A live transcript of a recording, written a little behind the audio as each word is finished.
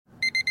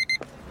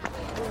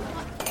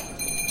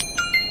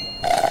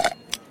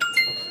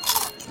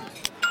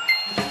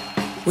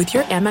With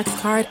your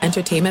Amex card,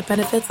 entertainment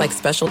benefits like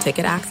special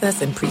ticket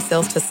access and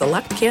pre-sales to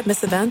select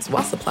can't-miss events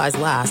while supplies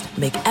last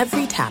make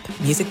every tap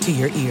music to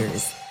your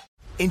ears.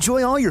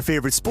 Enjoy all your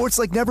favorite sports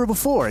like never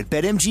before at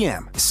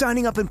BetMGM.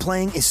 Signing up and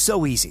playing is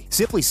so easy.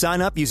 Simply sign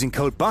up using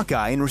code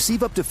Buckeye and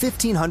receive up to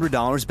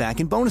 $1,500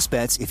 back in bonus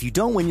bets if you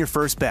don't win your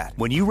first bet.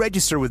 When you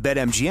register with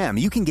BetMGM,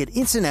 you can get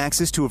instant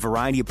access to a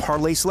variety of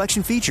parlay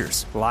selection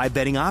features, live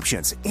betting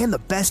options, and the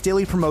best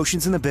daily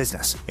promotions in the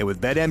business. And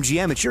with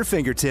BetMGM at your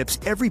fingertips,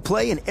 every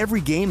play and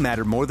every game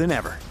matter more than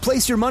ever.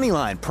 Place your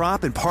moneyline,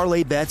 prop, and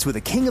parlay bets with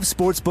the king of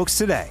sportsbooks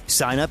today.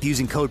 Sign up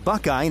using code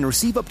Buckeye and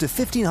receive up to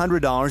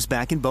 $1,500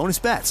 back in bonus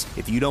bets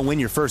if you don't win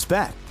your first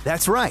bet.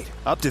 That's right,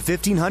 up to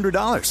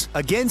 $1,500.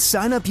 Again,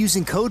 sign up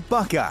using code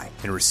Buckeye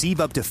and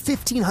receive up to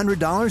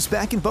 $1,500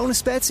 back in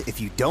bonus bets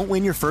if you don't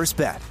win your first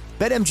bet.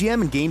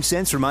 BetMGM and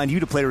GameSense remind you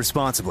to play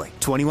responsibly.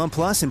 21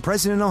 plus and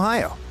present in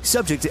Ohio.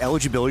 Subject to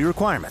eligibility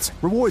requirements.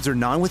 Rewards are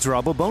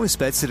non-withdrawable bonus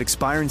bets that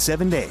expire in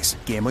 7 days.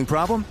 Gambling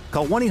problem?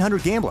 Call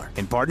 1-800-GAMBLER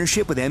in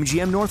partnership with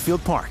MGM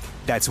Northfield Park.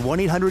 That's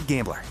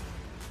 1-800-GAMBLER.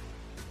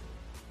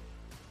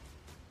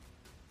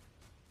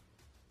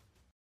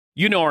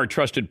 You know our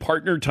trusted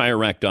partner,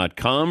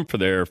 TireRack.com, for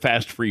their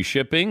fast, free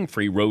shipping,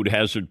 free road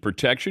hazard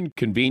protection,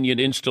 convenient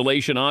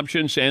installation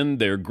options, and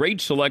their great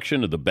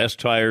selection of the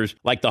best tires,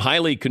 like the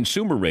highly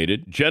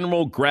consumer-rated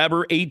General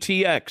Grabber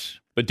ATX.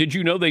 But did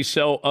you know they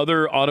sell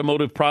other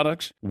automotive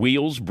products?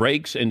 Wheels,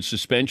 brakes, and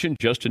suspension,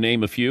 just to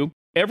name a few.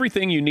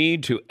 Everything you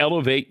need to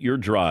elevate your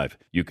drive.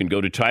 You can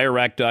go to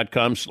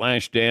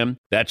TireRack.com/Dan.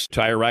 That's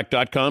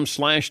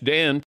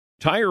TireRack.com/Dan.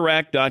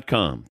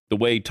 TireRack.com, the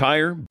way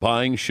tire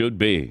buying should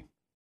be.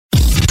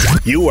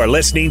 You are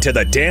listening to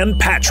The Dan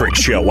Patrick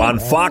Show on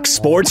Fox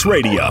Sports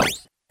Radio.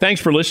 Thanks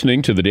for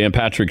listening to the Dan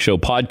Patrick Show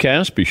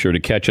podcast. Be sure to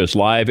catch us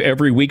live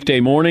every weekday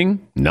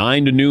morning,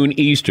 9 to noon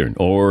Eastern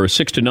or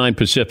 6 to 9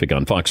 Pacific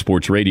on Fox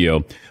Sports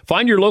Radio.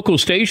 Find your local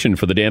station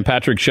for the Dan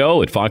Patrick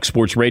Show at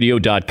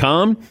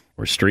foxsportsradio.com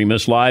or stream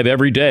us live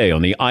every day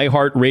on the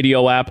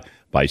iHeartRadio app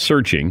by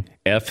searching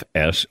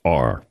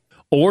FSR.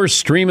 Or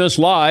stream us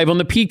live on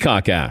the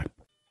Peacock app.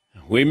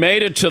 We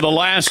made it to the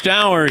last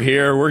hour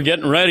here. We're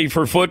getting ready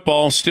for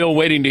football. Still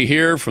waiting to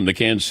hear from the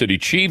Kansas City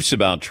Chiefs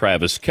about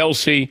Travis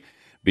Kelce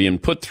being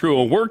put through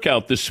a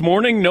workout this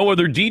morning. No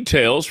other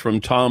details from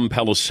Tom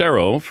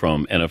Pelissero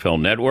from NFL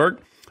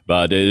Network,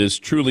 but it is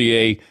truly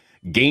a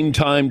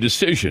game-time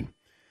decision.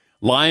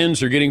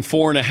 Lions are getting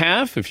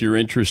 4.5 if you're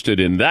interested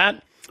in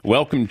that.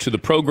 Welcome to the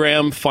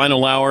program.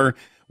 Final hour.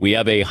 We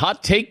have a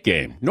hot take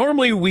game.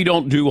 Normally we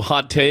don't do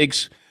hot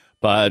takes,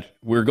 but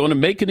we're going to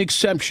make an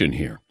exception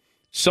here.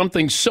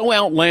 Something so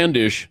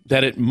outlandish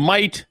that it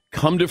might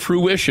come to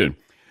fruition.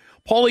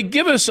 Paulie,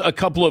 give us a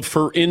couple of,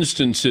 for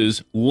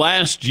instances,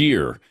 last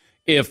year,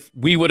 if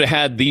we would have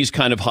had these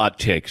kind of hot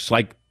takes.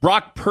 Like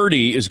Brock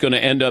Purdy is going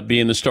to end up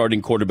being the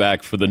starting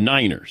quarterback for the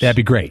Niners. That'd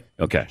be great.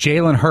 Okay.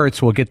 Jalen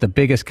Hurts will get the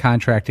biggest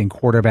contract in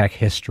quarterback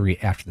history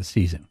after the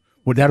season.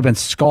 Would that have been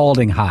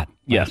scalding hot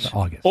last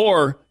August?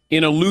 Or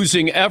in a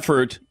losing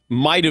effort,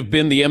 might have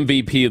been the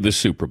MVP of the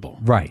Super Bowl.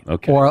 Right.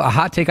 Okay. Or a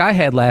hot take I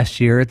had last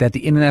year that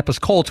the Indianapolis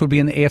Colts would be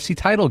in the AFC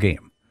title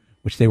game,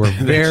 which they were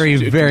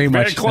very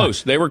much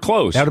close. They were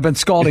close. That would have been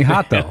scalding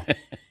hot, though.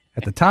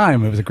 At the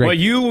time, it was a great... Well,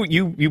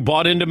 you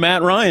bought into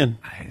Matt Ryan.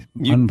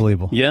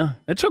 Unbelievable. Yeah,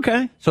 it's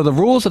okay. So the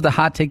rules of the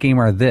hot take game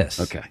are this.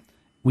 Okay.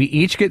 We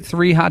each get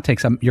 3 hot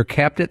takes. You're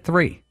capped at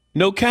 3.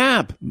 No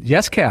cap.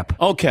 Yes, cap.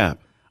 Oh, cap.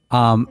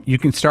 You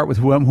can start with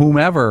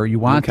whomever you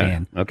want,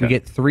 Dan. Okay. You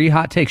get 3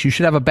 hot takes. You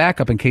should have a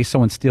backup in case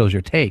someone steals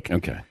your take.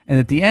 Okay. And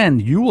at the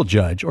end, you will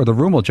judge, or the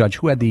room will judge,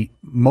 who had the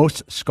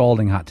most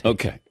scalding hot take.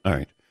 Okay. All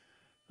right.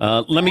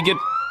 Let me get...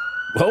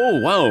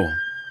 Oh,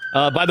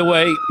 whoa. By the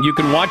way, you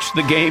can watch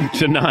the game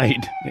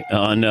tonight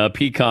on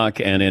Peacock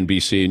and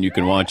NBC, and you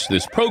can watch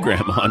this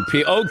program on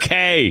Peacock.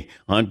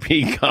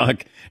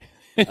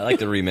 I like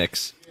the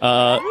remix.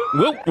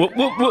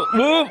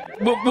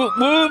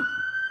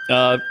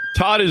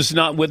 Todd is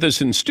not with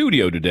us in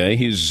studio today.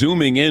 He's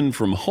zooming in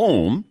from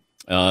home.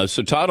 So,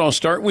 Todd, I'll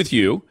start with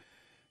you.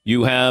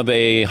 You have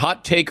a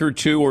hot take or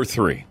 2 or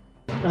 3?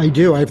 I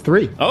do. I have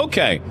 3.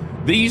 Okay.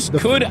 These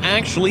could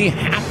actually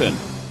happen.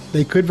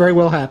 They could very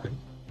well happen.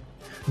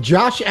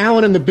 Josh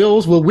Allen and the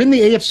Bills will win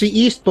the AFC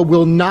East, but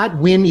will not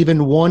win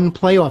even one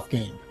playoff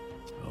game.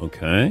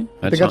 Okay.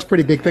 I think that's a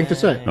pretty big thing to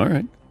say. All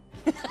right.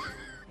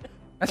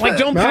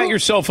 Don't pat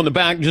yourself on the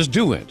back. Just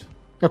do it.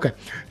 Okay.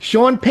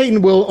 Sean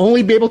Payton will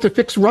only be able to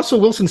fix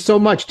Russell Wilson so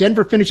much.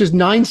 Denver finishes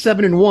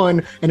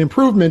 9-7-1, an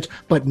improvement,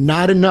 but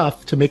not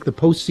enough to make the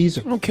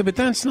postseason. Okay, but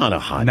that's not a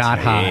hot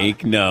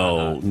take.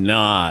 No,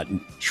 not.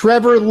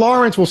 Trevor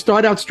Lawrence will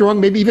start out strong,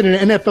 maybe even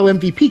an NFL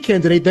MVP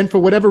candidate. Then, for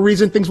whatever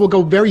reason, things will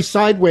go very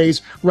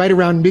sideways right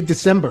around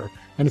mid-December,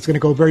 and it's going to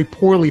go very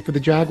poorly for the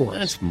Jaguars.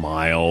 That's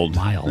mild.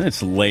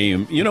 That's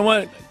lame. You know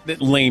what?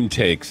 Lame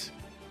takes.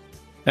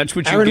 That's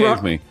what you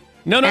gave me.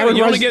 No,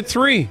 you only get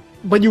 3.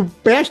 But you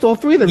bashed all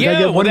 3 of them.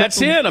 Yeah, well,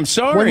 that's it. I'm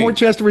sorry. One more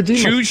chance to redeem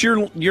it. Choose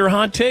your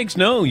hot takes.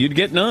 No, you'd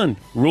get none.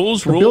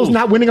 Rules. Bill's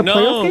not winning a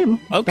playoff game.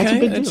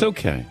 Okay, that's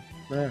okay.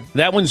 Right.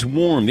 That one's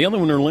warm. The other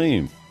one are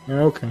lame.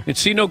 Okay. It's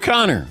Seton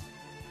O'Connor.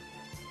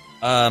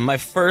 My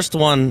first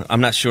one,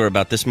 I'm not sure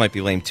about. This might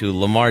be lame, too.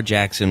 Lamar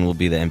Jackson will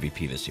be the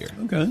MVP this year.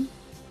 Okay.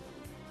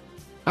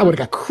 I would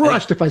have got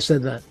crushed if I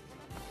said that.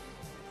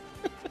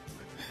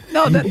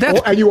 No,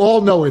 And you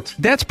all know it.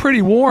 that's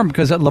pretty warm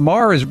because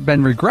Lamar has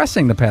been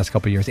regressing the past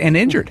couple of years and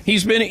injured.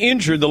 He's been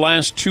injured the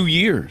last 2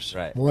 years.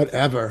 Right.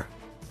 Whatever.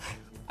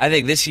 I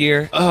think this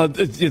year.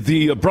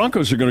 The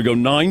Broncos are going to go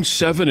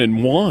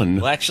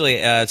 9-7-1. Well,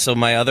 actually, so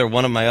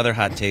one of my other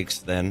hot takes,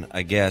 then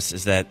I guess,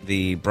 is that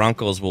the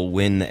Broncos will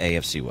win the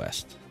AFC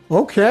West.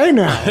 Okay,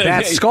 now.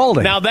 That's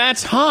scalding. Now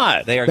that's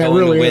hot. They are That going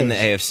really to win is.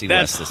 the AFC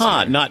That's West this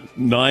hot. year. Not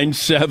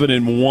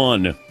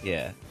 9-7-1.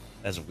 Yeah,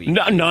 that's weak.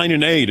 Not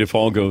 9-8 if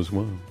all goes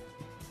well.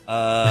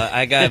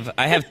 I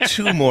have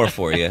two more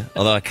for you,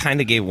 although I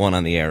kind of gave one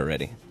on the air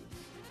already.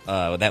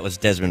 That was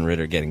Desmond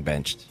Ridder getting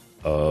benched.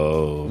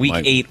 Oh, Week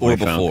 8 or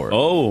before.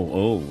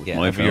 Yeah,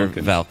 my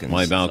Falcons.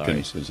 My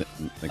Falcons. Is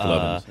like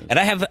 11. And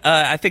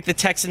I think the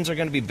Texans are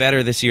going to be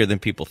better this year than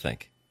people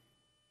think.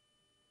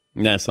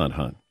 That's not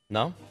hot.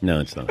 No? No,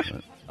 it's not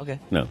hot. Okay.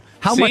 No.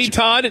 How See, much-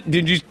 Todd?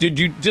 Did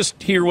you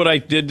just hear what I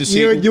did to see?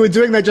 You were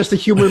doing that just to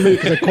humor me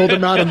because I called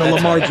him out on the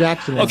Lamar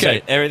Jackson one.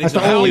 Okay. Everything's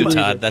That's the about only you, reason.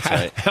 Todd. That's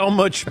right. How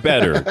much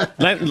better?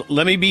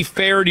 let me be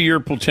fair to your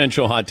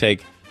potential hot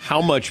take.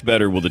 How much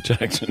better will the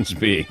Texans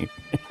be?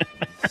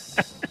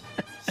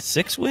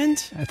 6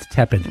 wins? That's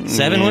tepid.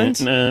 7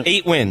 wins? Nah.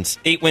 8 wins.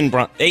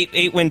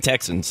 8-win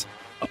Texans.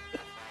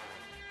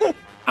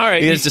 All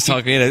right. He was just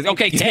talking.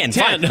 Okay, 10.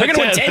 Fine. They're going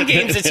to win 10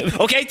 games.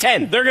 Okay,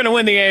 10. They're going to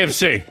win the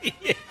AFC.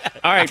 Yeah.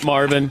 All right,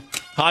 Marvin.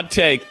 Hot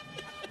take.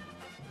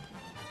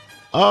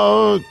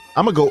 I'm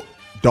gonna go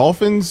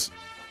Dolphins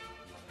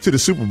to the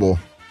Super Bowl.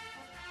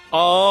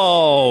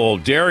 Oh,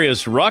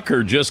 Darius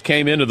Rucker just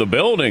came into the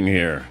building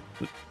here.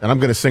 And I'm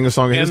gonna sing a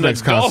song at his And the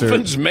next concert.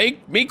 Dolphins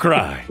make me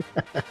cry.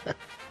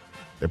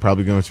 They're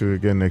probably going to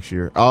again next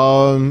year.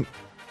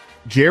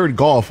 Jared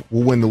Goff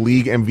will win the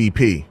league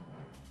MVP.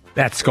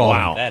 That's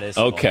scalding. Wow. That is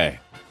okay.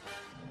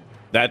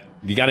 That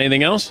you got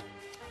anything else?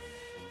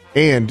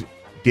 And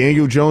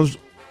Daniel Jones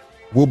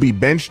will be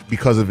benched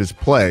because of his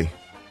play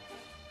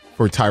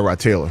for Tyrod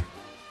Taylor.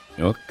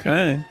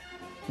 Okay.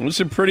 Well,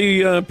 this is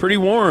pretty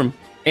warm.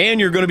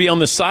 And you're going to be on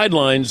the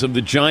sidelines of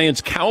the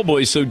Giants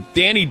Cowboys, so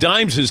Danny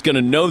Dimes is going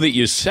to know that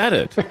you said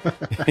it.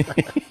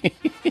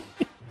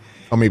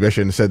 Oh, maybe I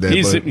shouldn't have said that.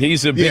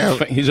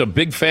 He's a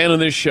big fan of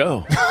this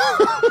show.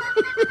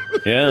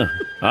 Yeah.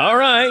 All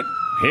right.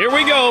 Here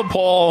we go,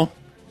 Paul.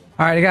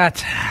 All right,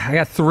 I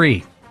got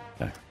 3.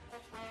 Okay.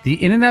 The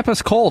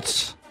Indianapolis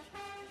Colts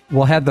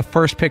will have the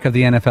first pick of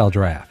the NFL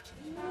draft.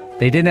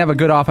 They didn't have a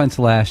good offense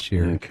last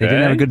year. Okay. They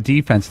didn't have a good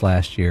defense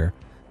last year.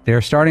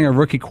 They're starting a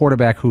rookie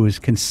quarterback who is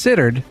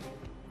considered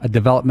a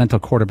developmental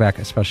quarterback,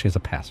 especially as a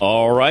passer.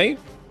 All right.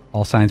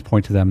 All signs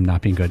point to them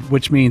not being good,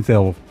 which means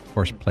they'll, of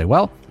course, play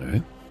well. All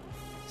right.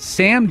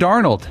 Sam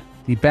Darnold,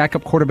 the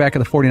backup quarterback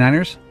of the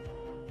 49ers,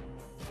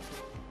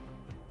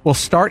 will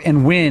start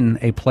and win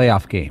a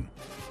playoff game.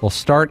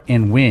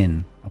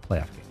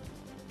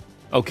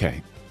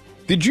 Okay.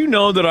 Did you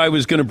know that I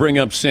was going to bring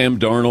up Sam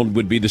Darnold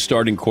would be the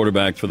starting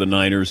quarterback for the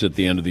Niners at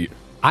the end of the year?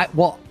 I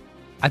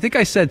think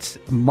I said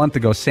a month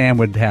ago Sam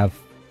would have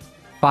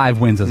 5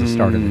 wins as a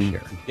starter this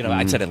year.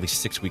 I said at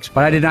least 6 weeks.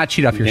 But I did not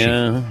cheat off your sheet.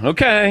 Yeah.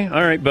 Okay.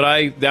 All right.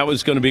 But that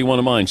was going to be one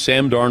of mine.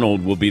 Sam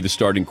Darnold will be the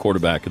starting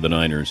quarterback of the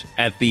Niners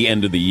at the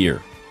end of the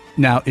year.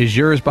 Now, is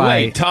yours by...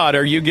 Wait, Todd,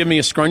 are you giving me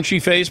a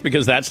scrunchy face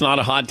because that's not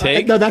a hot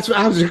take? No, that's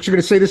I was actually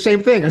going to say the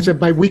same thing. I said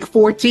by week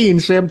 14,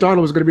 Sam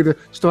Darnold was going to be the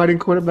starting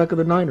quarterback of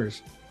the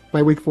Niners.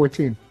 By week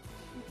 14.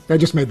 I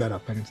just made that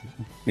up. I didn't say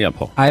that. Yeah,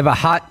 Paul. I have a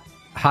hot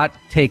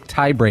take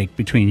tie break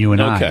between you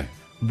and Okay. I.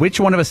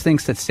 Which one of us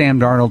thinks that Sam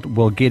Darnold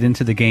will get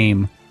into the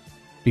game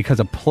because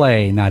of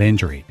play, not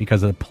injury?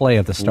 Because of the play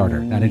of the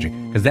starter, not injury.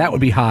 Because that would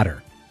be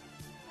hotter.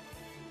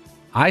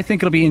 I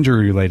think it'll be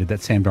injury related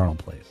that Sam Darnold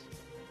plays.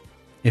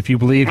 If you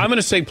believe... I'm going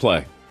to say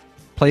play.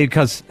 Play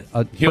because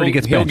Purdy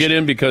gets benched. He'll get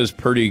in because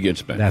Purdy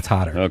gets benched. That's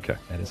hotter. Okay.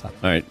 That is hotter.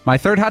 All right. My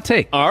third hot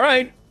take. All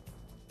right.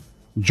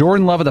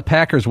 Jordan Love of the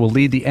Packers will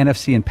lead the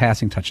NFC in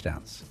passing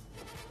touchdowns.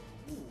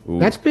 Ooh,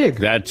 That's big.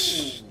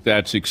 That's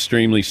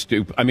extremely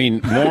stupid. I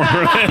mean, more.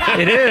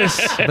 It is,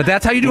 but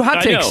that's how you do hot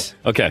I takes.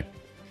 know. Okay.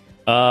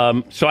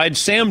 So I had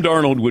Sam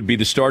Darnold would be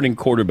the starting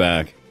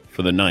quarterback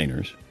for the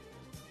Niners.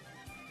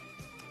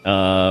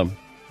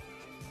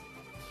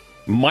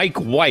 Mike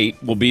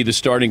White will be the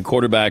starting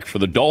quarterback for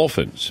the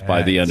Dolphins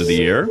by the end of the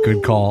year.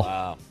 Good call.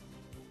 Wow.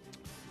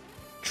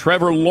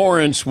 Trevor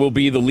Lawrence will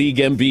be the league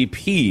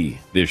MVP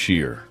this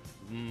year.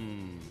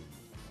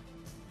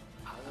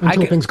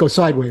 Until things go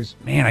sideways.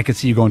 Man, I could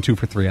see you going 2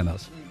 for 3 on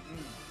those.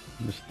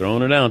 Just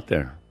throwing it out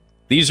there.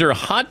 These are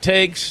hot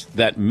takes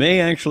that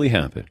may actually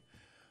happen.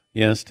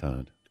 Yes,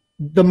 Todd.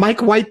 The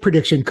Mike White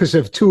prediction, because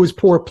of Tua's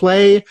poor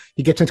play,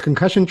 he gets into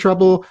concussion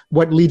trouble.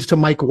 What leads to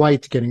Mike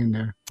White getting in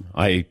there?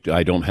 I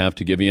don't have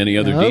to give you any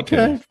other Okay,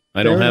 details.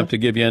 I don't fair have enough. to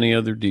give you any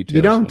other details.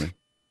 You don't? Sonny.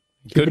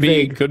 Keep it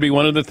vague. Could be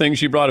one of the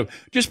things you brought up.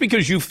 Just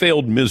because you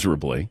failed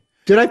miserably.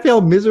 Did I fail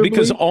miserably?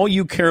 Because all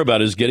you care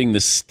about is getting the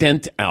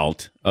stent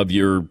out of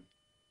your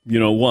You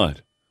know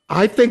what?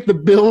 I think the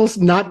Bills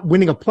not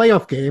winning a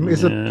playoff game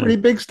is a pretty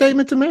big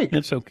statement to make.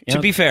 It's okay. To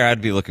be fair,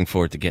 I'd be looking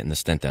forward to getting the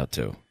stent out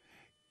too.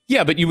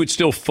 Yeah, but you would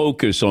still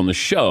focus on the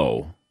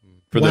show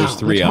for those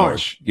 3 that's hours.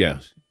 harsh.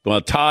 Yes. Well,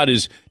 Todd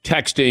is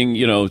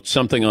texting,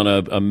 something on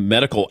a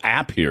medical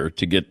app here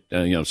to get,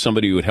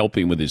 somebody who would help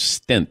him with his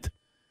stent.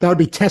 That would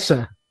be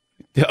Tessa.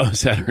 Oh,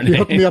 is that her You name?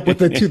 hooked me up with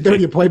the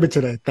 2:30 appointment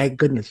today. Thank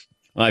goodness.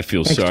 I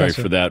feel Thanks, sorry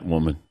Tessa. for that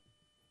woman.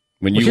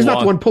 When Well, she's not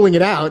the one pulling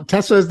it out.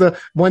 Tessa is the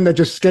one that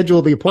just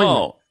scheduled the appointment.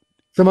 Oh,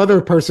 Some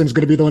other person's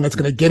going to be the one that's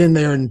going to get in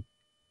there and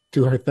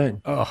do her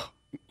thing. well,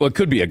 it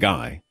could be a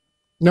guy.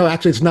 No,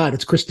 actually, it's not.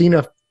 It's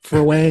Christina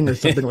Furwang or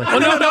something like that.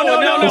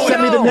 No.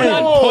 Send me the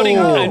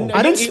name.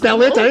 I didn't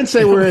spell it. I didn't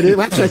say where it is.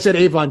 Actually, I said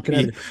Avon,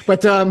 Connecticut.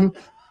 But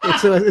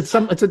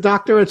it's a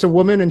doctor. It's a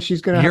woman, and she's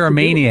going to. You're a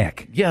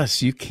maniac.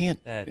 Yes, you can't.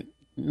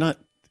 Not.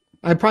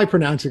 I'm probably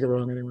pronouncing it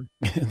wrong anyway.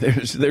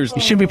 There's.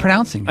 You shouldn't be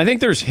pronouncing. I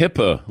think there's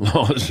HIPAA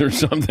laws or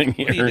something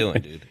here. What are you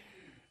doing, dude?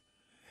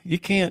 You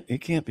can't be.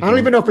 I don't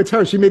even know if it's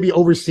her. She may be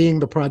overseeing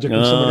the project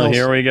with someone else.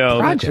 Here we go.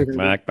 Project.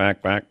 Back.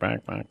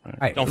 All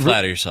right, Don't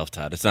flatter yourself,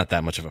 Todd. It's not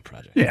that much of a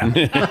project.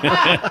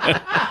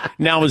 Yeah.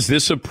 Now, is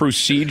this a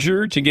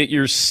procedure to get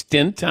your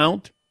stent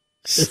out?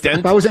 Stent?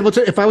 If I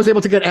was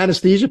able to get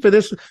anesthesia for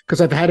this,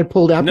 because I've had it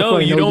pulled out. No, before,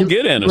 I you know don't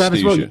get you have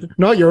as well. anesthesia.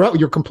 No,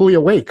 you're completely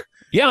awake.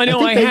 Yeah, I know.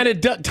 think I they- had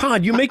it done.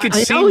 Todd, you make it I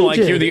know seem you like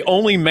did. you're the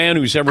only man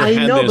who's ever I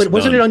had know, this but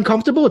wasn't done. it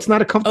uncomfortable? It's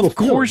not a comfortable. Of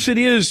course it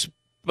is.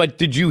 But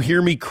did you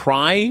hear me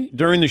cry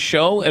during the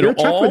show at You're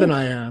all? tougher than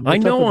I am. I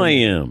You're know tougher I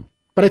than am.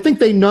 But I think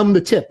they numb the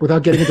tip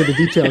without getting into the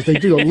details. They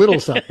do a little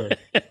something.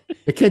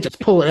 They can't just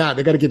pull it out.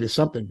 They got to give you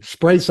something.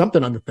 Spray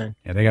something on the thing.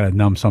 Yeah, they got to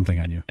numb something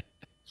on you.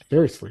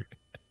 Seriously.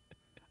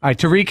 All right,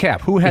 to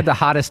recap, who had the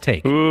hottest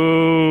take?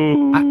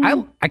 Ooh.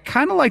 I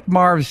kind of like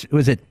Marv's.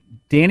 Was it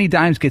Danny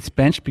Dimes gets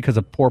benched because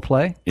of poor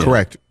play? Yeah.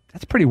 Correct.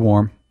 That's pretty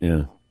warm.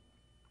 Yeah.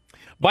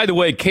 By the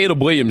way,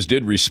 Caleb Williams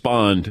did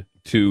respond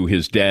to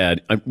his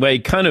dad. He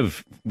kind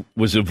of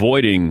was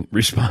avoiding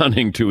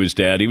responding to his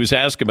dad. He was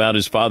asked about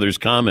his father's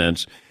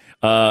comments.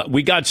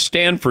 We got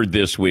Stanford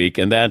this week,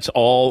 and that's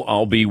all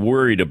I'll be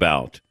worried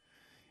about.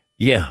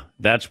 Yeah,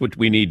 that's what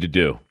we need to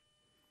do.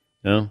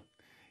 No?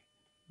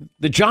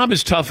 The job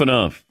is tough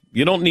enough.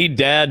 You don't need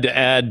dad to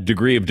add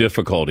degree of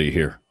difficulty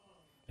here.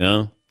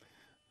 No?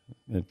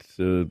 It's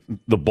the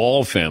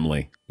Ball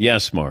family.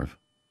 Yes, Marv.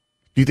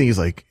 Do you think he's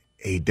like,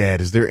 hey,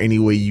 Dad, is there any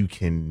way you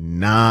can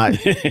not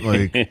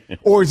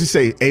or does he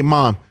say, hey,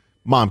 Mom,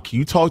 can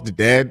you talk to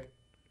Dad?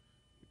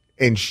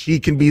 And she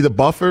can be the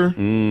buffer?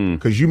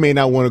 Because you may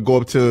not want to go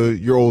up to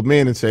your old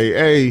man and say,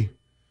 hey,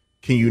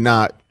 can you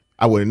not?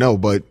 I wouldn't know,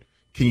 but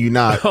can you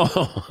not?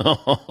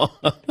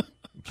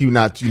 Can you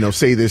not,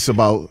 say this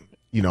about,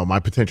 my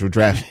potential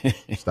draft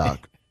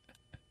stock?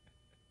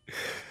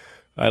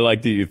 I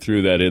like that you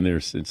threw that in there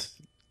since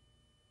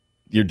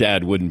your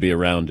dad wouldn't be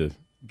around to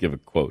give a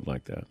quote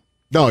like that.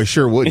 No, he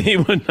sure wouldn't. He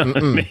would not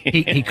be.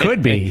 He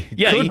could be.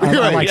 Yeah, he-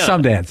 Unlike yeah.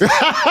 some dads.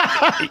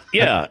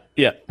 Yeah.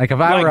 Like if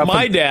I were up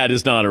my in- dad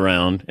is not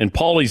around, and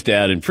Paulie's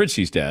dad and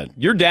Fritzy's dad.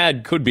 Your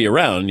dad could be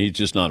around, he's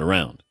just not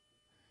around.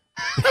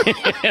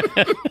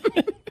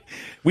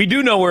 We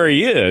do know where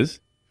he is.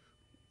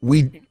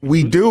 We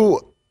do.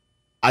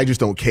 I just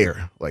don't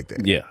care like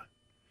that. Yeah.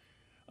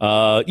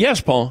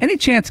 Yes, Paul. Any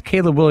chance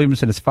Caleb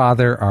Williams and his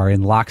father are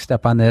in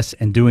lockstep on this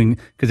and doing?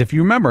 Because if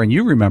you remember, and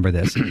you remember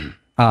this,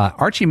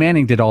 Archie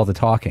Manning did all the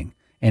talking,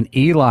 and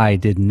Eli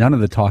did none of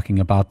the talking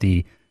about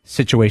the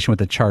situation with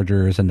the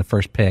Chargers and the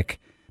first pick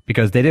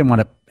because they didn't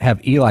want to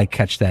have Eli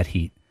catch that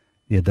heat.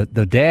 Yeah,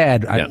 the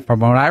dad, from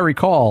what I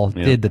recall,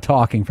 did the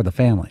talking for the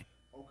family.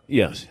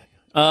 Yes.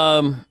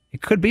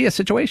 It could be a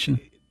situation.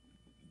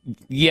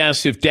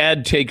 Yes, if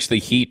dad takes the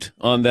heat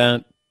on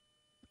that.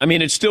 I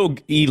mean, it's still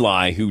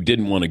Eli who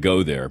didn't want to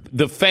go there.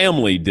 The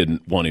family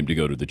didn't want him to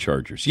go to the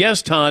Chargers.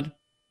 Yes, Todd?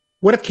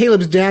 What if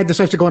Caleb's dad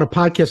decides to go on a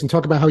podcast and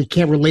talk about how he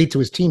can't relate to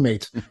his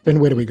teammates? Then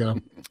where do we go?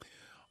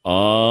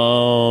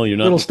 Oh, you're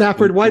not. Little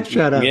Stafford wife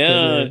shout out.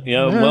 Yeah.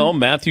 Well,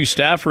 Matthew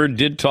Stafford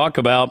did talk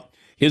about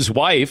his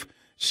wife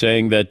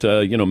saying that,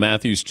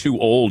 Matthew's too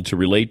old to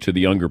relate to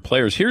the younger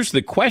players. Here's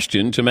the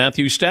question to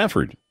Matthew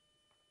Stafford.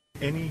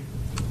 Any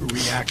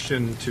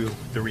reaction to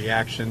the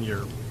reaction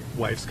your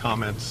wife's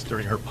comments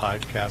during her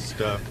podcast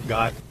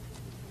got?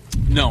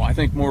 No, I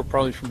think more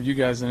probably from you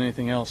guys than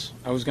anything else.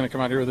 I was going to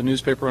come out here with a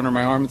newspaper under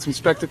my arm and some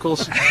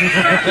spectacles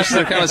just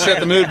to kind of set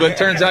the mood, but it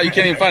turns out you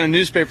can't even find a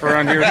newspaper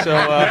around here, so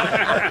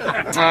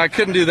I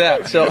couldn't do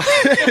that. So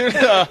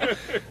I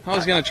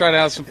was going to try to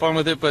have some fun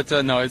with it, but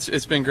no,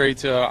 it's been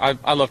great.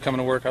 I love coming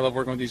to work. I love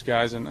working with these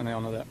guys, and they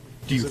all know that.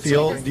 Do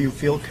you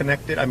feel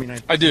connected? I mean,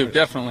 I do,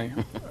 definitely.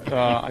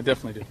 I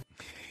definitely do.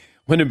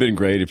 Wouldn't it have been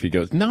great if he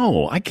goes,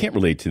 no, I can't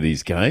relate to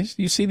these guys.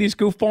 You see these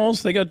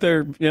goofballs? They got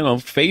their,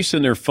 face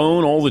in their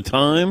phone all the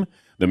time.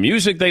 The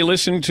music they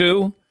listen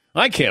to,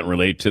 I can't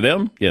relate to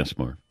them. Yes,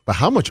 Mark. But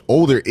how much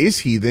older is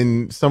he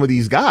than some of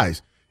these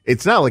guys?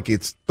 It's not like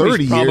it's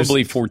 30 He's years.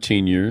 probably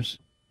 14 years.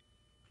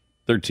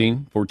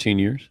 14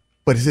 years.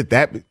 But is it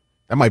that?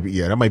 That might be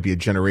a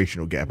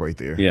generational gap right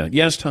there. Yeah.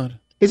 Yes, Todd.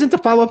 isn't the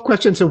follow-up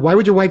question, so why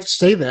would your wife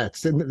say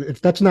that? And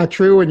if that's not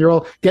true and you're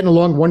all getting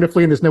along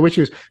wonderfully and there's no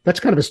issues, that's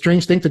kind of a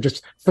strange thing to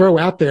just throw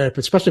out there,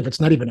 especially if it's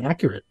not even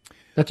accurate.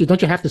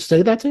 Don't you have to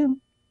say that to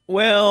him?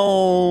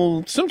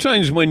 Well,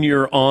 sometimes when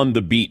you're on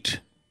the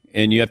beat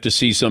and you have to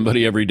see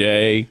somebody every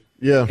day,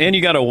 and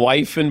you got a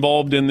wife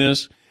involved in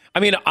this, I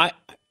mean,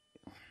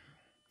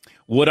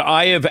 would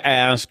I have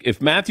asked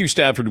if Matthew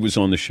Stafford was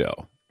on the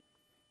show?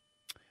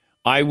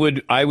 I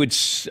would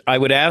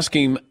ask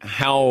him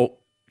how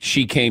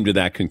she came to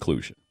that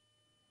conclusion.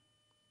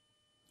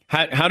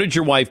 How did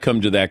your wife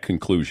come to that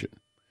conclusion?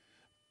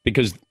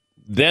 Because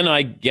then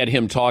I get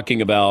him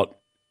talking about,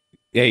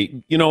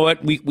 hey, you know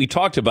what? We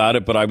talked about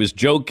it, but I was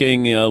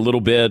joking a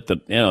little bit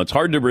that it's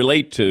hard to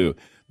relate to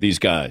these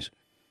guys,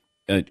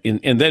 and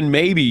then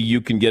maybe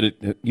you can get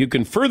it. You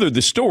can further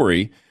the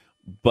story,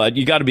 but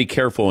you got to be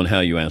careful in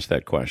how you ask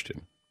that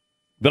question.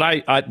 But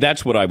I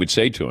that's what I would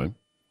say to him.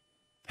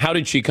 How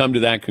did she come to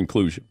that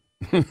conclusion?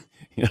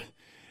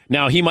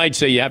 Now, he might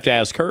say you have to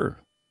ask her.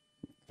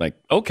 Like,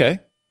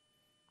 okay.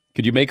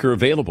 Could you make her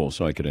available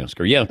so I could ask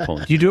her? Yeah,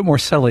 Paul. You do it more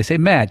subtly. Say,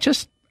 Matt,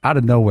 just out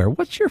of nowhere,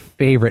 what's your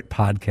favorite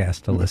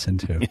podcast to listen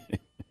to?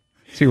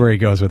 See where he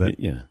goes with it.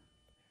 Yeah.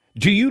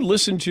 Do you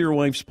listen to your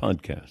wife's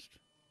podcast?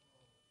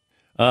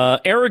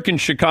 Eric in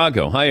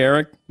Chicago. Hi,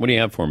 Eric. What do you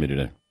have for me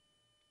today?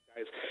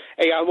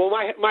 Hey, well,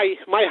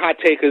 my hot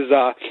take is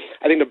I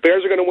think the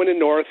Bears are going to win in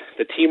North.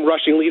 The team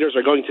rushing leaders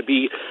are going to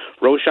be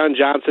Roshan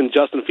Johnson,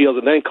 Justin Fields,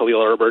 and then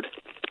Khalil Herbert.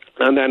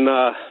 And then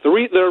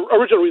the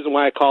original reason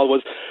why I called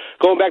was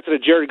going back to the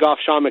Jared Goff,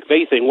 Sean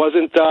McVay thing.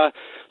 Wasn't the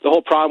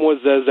whole problem was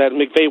that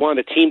McVay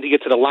wanted a team to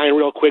get to the line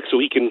real quick so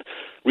he can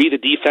read the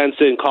defense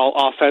and call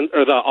offense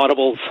or the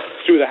audibles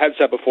through the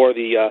headset before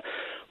the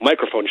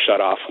microphone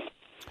shut off.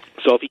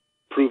 So if he can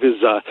improve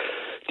his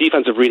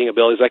defensive reading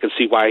abilities, I can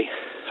see why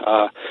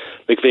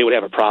McVay would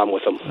have a problem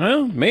with him.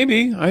 Well,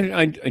 maybe.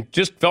 I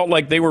just felt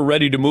like they were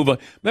ready to move on.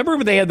 Remember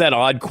when they had that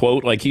odd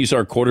quote, like he's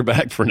our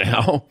quarterback for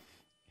now?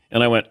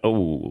 And I went,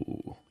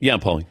 oh. Yeah,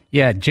 Paulie.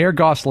 Yeah, Jared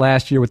Goff's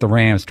last year with the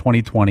Rams,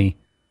 2020,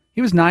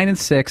 he was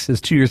 9-6 his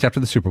 2 years after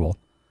the Super Bowl.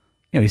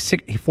 He's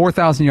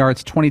 4,000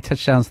 yards, 20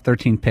 touchdowns,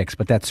 13 picks.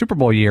 But that Super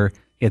Bowl year,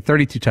 he had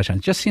 32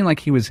 touchdowns. It just seemed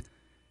like he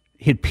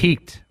had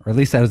peaked, or at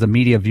least that was the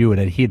media view of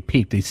it. He had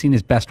peaked. They'd seen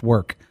his best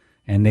work.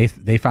 And they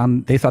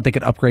thought they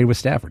could upgrade with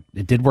Stafford.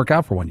 It did work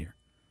out for 1 year.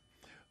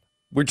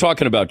 We're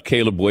talking about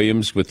Caleb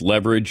Williams with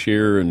leverage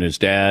here and his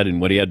dad and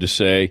what he had to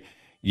say.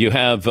 You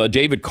have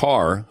David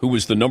Carr, who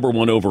was the number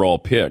 1 overall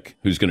pick,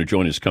 who's going to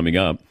join us coming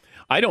up.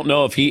 I don't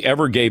know if he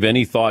ever gave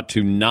any thought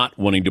to not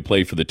wanting to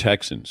play for the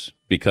Texans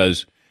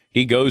because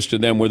he goes to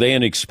them. Were they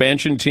an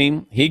expansion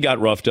team? He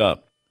got roughed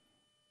up.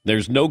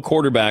 There's no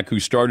quarterback who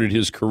started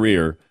his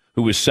career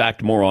who was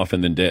sacked more often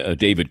than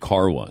David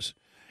Carr was.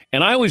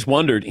 And I always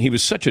wondered, he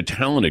was such a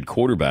talented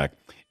quarterback,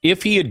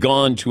 if he had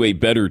gone to a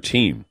better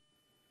team.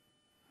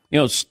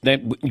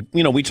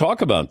 We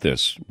talk about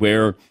this,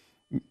 where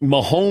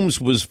Mahomes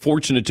was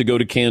fortunate to go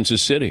to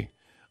Kansas City.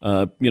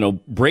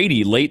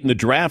 Brady late in the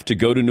draft to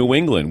go to New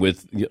England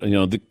with,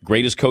 the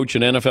greatest coach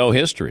in NFL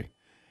history.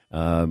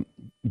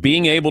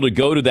 Being able to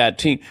go to that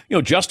team.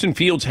 Justin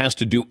Fields has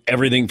to do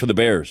everything for the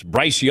Bears.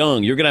 Bryce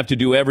Young, you're going to have to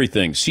do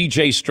everything.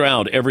 C.J.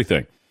 Stroud,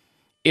 everything.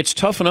 It's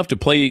tough enough to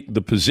play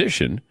the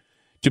position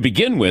to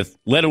begin with,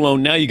 let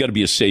alone now you got to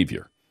be a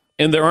savior.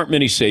 And there aren't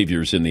many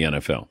saviors in the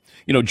NFL.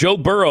 Joe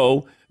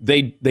Burrow,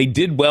 they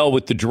did well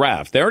with the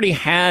draft. They already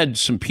had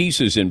some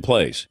pieces in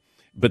place.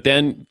 But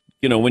then,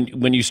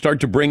 when you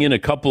start to bring in a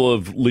couple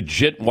of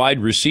legit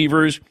wide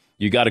receivers,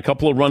 you got a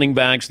couple of running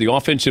backs, the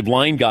offensive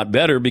line got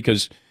better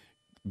because,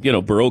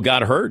 Burrow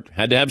got hurt,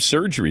 had to have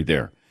surgery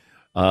there.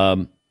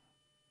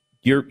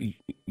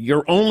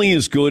 You're only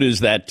as good as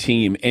that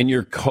team and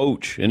your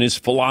coach and his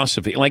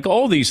philosophy. Like,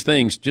 all these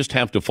things just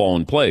have to fall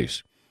in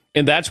place.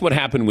 And that's what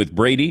happened with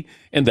Brady,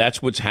 and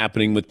that's what's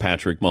happening with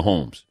Patrick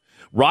Mahomes.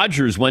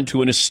 Rodgers went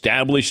to an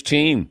established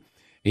team.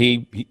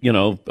 He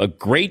a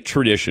great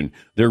tradition.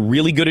 They're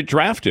really good at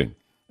drafting.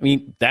 I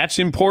mean, that's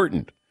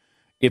important.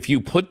 If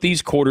you put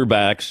these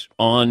quarterbacks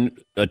on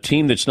a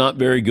team that's not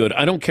very good,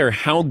 I don't care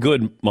how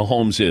good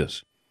Mahomes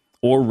is,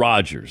 or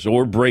Rodgers,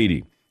 or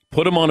Brady,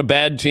 put them on a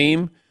bad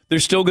team, they're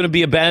still going to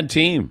be a bad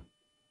team.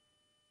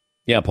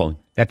 Yeah, Paul.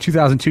 That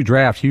 2002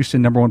 draft,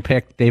 Houston, number 1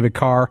 pick, David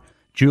Carr.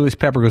 Julius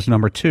Pepper goes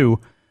number 2.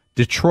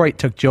 Detroit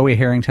took Joey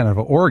Harrington out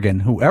of Oregon,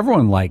 who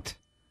everyone liked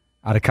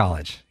out of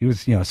college. He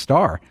was, a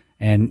star.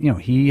 And,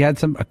 he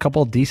had a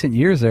couple of decent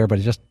years there, but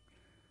he just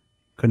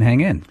couldn't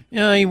hang in.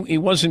 Yeah, he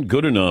wasn't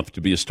good enough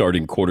to be a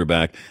starting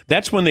quarterback.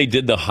 That's when they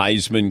did the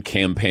Heisman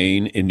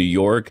campaign in New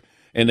York.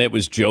 And that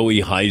was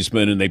Joey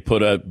Heisman, and they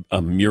put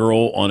a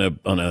mural on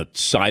a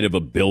side of a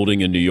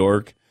building in New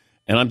York.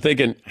 And I'm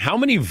thinking, how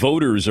many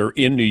voters are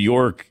in New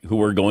York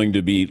who are going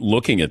to be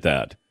looking at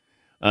that?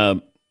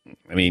 How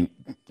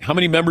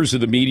many members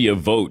of the media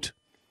vote?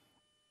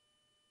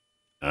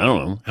 I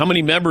don't know. How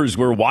many members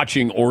were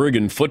watching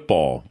Oregon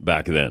football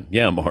back then?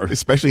 Yeah, Mark.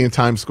 Especially in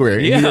Times Square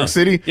in New York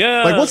City.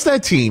 Yeah. Like, what's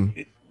that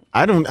team?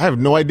 I have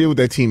no idea what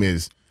that team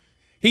is.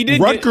 He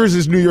did. Rutgers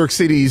is New York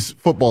City's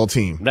football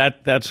team.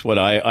 That's what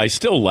I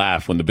still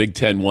laugh when the Big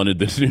Ten wanted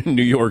this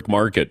New York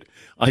market.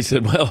 I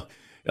said, well,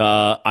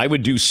 I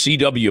would do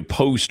C.W.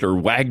 Post or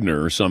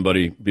Wagner or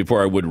somebody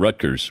before I would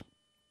Rutgers.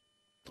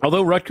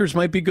 Although Rutgers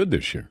might be good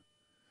this year.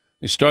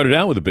 They started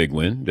out with a big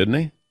win, didn't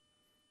they?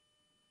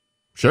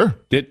 Sure.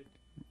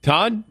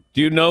 Todd,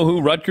 do you know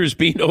who Rutgers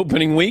beat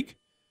opening week?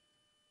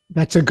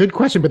 That's a good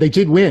question, but they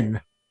did win.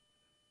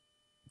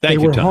 They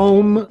were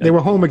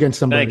home against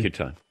somebody. Thank you,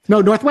 Todd.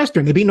 No,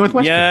 Northwestern. They beat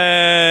Northwestern.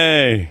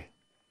 Yay!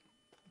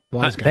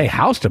 They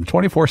housed them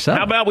 24/7.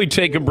 How about we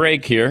take a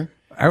break here?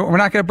 We're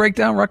not going to break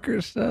down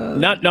Rutgers.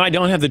 No, I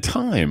don't have the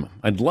time.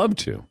 I'd love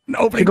to.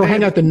 No, they go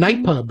hang out at the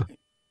Night Pub.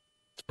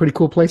 It's a pretty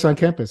cool place on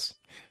campus.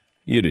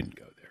 You didn't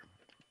go there.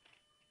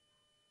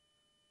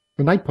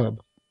 The Night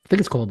Pub. I think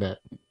it's called that.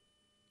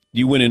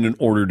 You went in and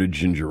ordered a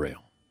ginger ale.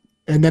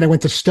 And then I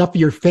went to Stuff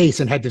Your Face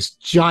and had this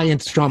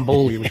giant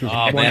Stromboli. Which was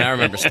Oh, man, I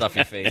remember Stuff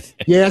Your Face.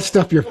 Yeah,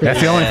 Stuff Your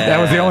Face. That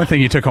was the only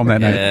thing you took home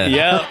that night.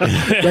 Yeah.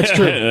 That's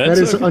true. That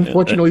is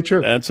unfortunately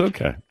true. That's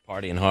okay.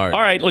 Partying hard.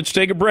 All right, let's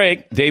take a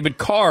break. David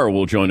Carr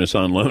will join us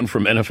on loan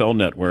from NFL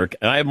Network.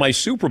 And I have my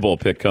Super Bowl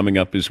pick coming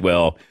up as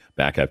well.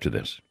 Back after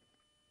this.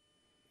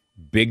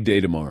 Big day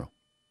tomorrow.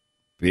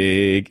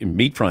 Big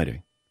Meat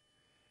Friday.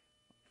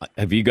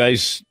 Have you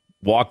guys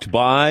walked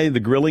by the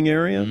grilling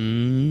area?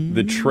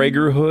 The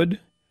Traeger Hood?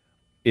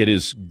 It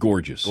is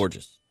gorgeous.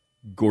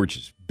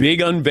 Gorgeous.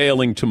 Big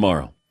unveiling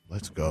tomorrow.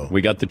 Let's go.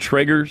 We got the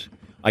Traegers.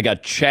 I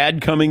got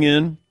Chad coming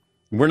in.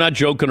 We're not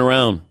joking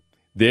around.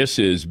 This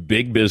is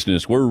big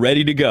business. We're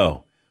ready to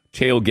go.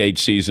 Tailgate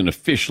season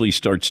officially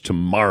starts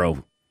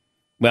tomorrow.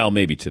 Well,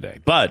 maybe today.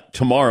 But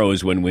tomorrow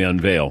is when we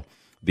unveil.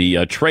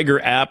 The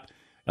Traeger app,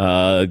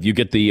 you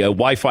get the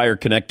Wi-Fi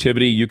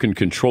connectivity. You can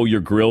control your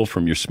grill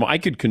from your I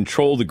could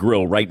control the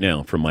grill right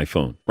now from my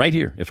phone. Right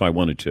here if I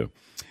wanted to.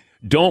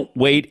 Don't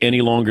wait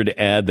any longer to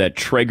add that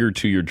Traeger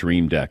to your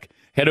dream deck.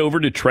 Head over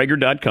to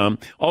Traeger.com.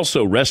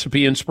 Also,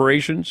 recipe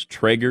inspirations,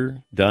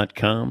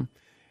 Traeger.com.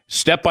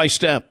 Step by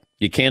step.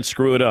 You can't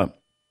screw it up.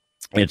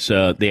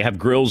 They have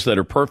grills that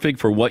are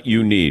perfect for what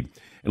you need.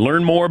 And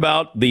learn more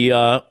about the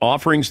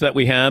offerings that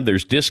we have.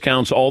 There's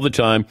discounts all the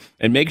time.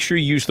 And make sure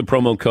you use the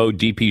promo code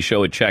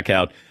DPShow at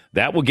checkout.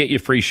 That will get you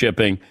free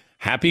shipping.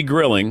 Happy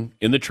grilling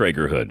in the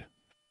Traeger Hood.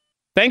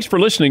 Thanks for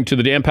listening to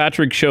the Dan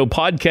Patrick Show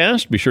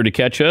podcast. Be sure to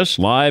catch us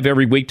live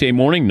every weekday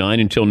morning, 9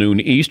 until noon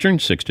Eastern,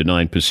 6 to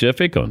 9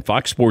 Pacific on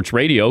Fox Sports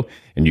Radio.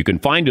 And you can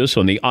find us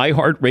on the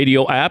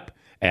iHeartRadio app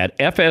at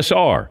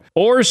FSR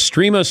or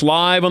stream us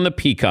live on the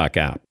Peacock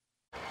app.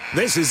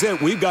 This is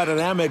it. We've got an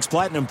Amex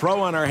Platinum Pro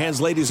on our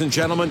hands, ladies and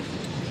gentlemen.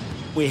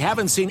 We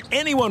haven't seen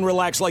anyone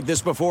relax like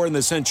this before in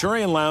the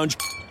Centurion Lounge.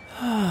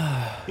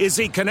 Is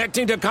he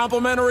connecting to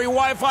complimentary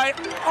Wi-Fi?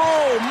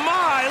 Oh,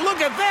 my.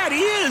 Look at that.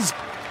 He is.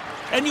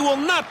 And you will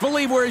not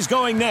believe where he's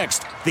going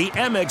next. The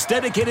Amex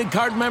dedicated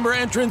card member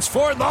entrance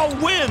for the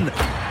win.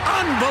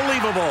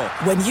 Unbelievable.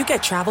 When you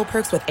get travel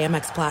perks with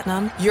Amex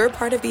Platinum, you're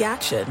part of the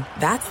action.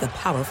 That's the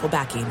powerful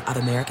backing of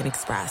American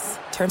Express.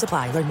 Terms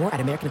apply. Learn more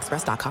at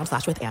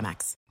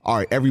americanexpress.com/withAmex. All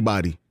right,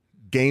 everybody,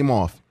 game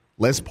off.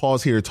 Let's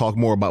pause here to talk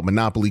more about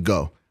Monopoly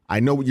Go. I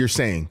know what you're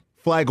saying.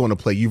 Flag on the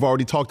play. You've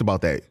already talked about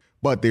that.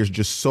 But there's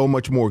just so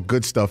much more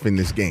good stuff in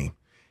this game.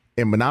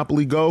 In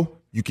Monopoly Go,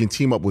 you can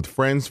team up with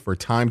friends for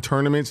timed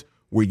tournaments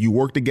where you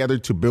work together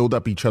to build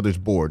up each other's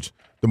boards.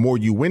 The more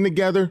you win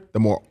together, the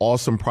more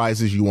awesome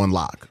prizes you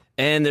unlock.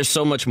 And there's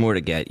so much more to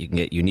get. You can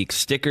get unique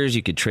stickers.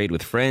 You could trade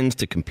with friends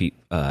to compete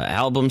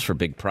albums for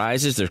big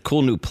prizes. There's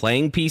cool new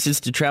playing pieces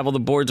to travel the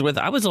boards with.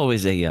 I was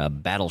always a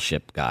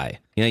battleship guy.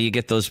 You know, you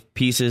get those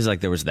pieces,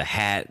 like there was the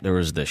hat, there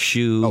was the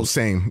shoe. Oh,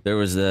 same. I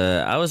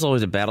was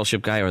always a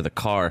battleship guy, or the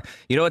car.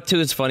 You know what, too,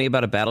 is funny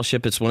about a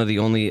battleship? It's one of the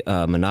only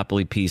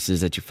Monopoly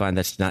pieces that you find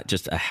that's not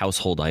just a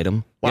household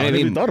item. Wow, You know I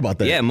never even thought about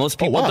that. Yeah, most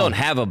people wow. don't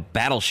have a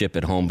battleship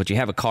at home, but you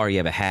have a car, you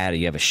have a hat,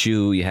 you have a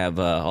shoe, you have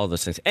all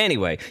those things.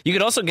 Anyway, you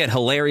could also get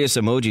hilarious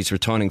emojis for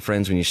taunting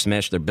friends when you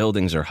smash their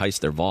buildings or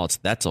heist their vaults.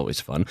 That's always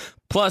fun.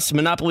 Plus,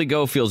 Monopoly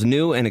Go feels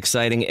new and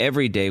exciting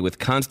every day with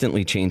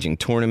constantly changing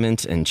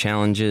tournaments and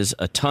challenges.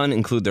 A ton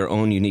include their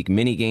own unique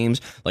mini games,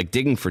 like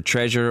digging for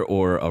treasure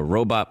or a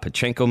robot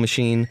Pachinko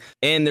machine.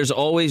 And there's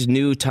always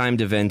new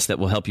timed events that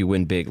will help you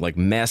win big, like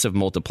massive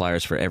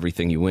multipliers for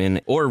everything you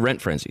win, or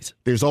rent frenzies.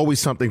 There's always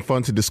something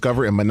fun to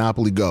discover in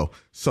Monopoly Go.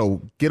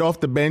 So get off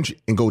the bench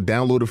and go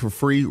download it for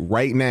free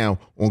right now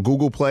on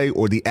Google Play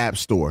or the App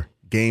Store.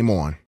 Game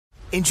on.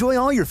 Enjoy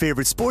all your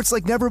favorite sports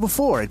like never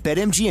before at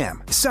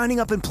BetMGM. Signing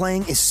up and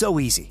playing is so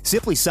easy.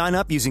 Simply sign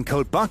up using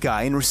code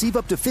Buckeye and receive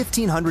up to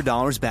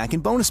 $1,500 back in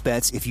bonus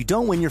bets if you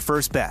don't win your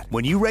first bet.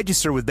 When you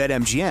register with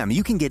BetMGM,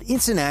 you can get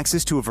instant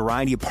access to a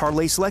variety of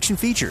parlay selection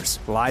features,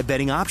 live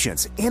betting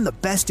options, and the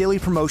best daily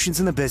promotions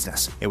in the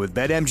business. And with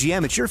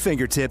BetMGM at your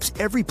fingertips,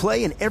 every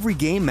play and every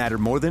game matter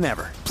more than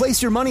ever.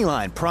 Place your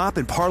moneyline, prop,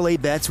 and parlay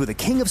bets with the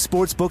king of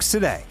sportsbooks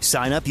today.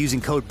 Sign up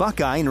using code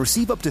Buckeye and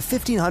receive up to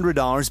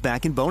 $1,500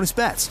 back in bonus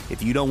bets. If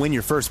if you don't win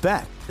your first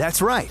bet.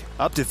 That's right,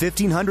 up to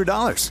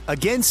 $1,500.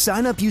 Again,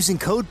 sign up using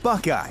code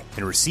Buckeye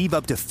and receive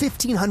up to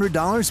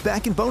 $1,500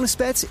 back in bonus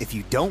bets if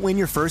you don't win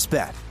your first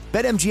bet.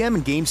 BetMGM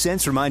and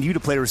GameSense remind you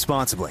to play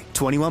responsibly.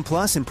 21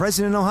 plus and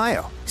present in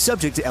Ohio.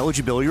 Subject to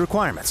eligibility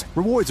requirements.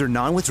 Rewards are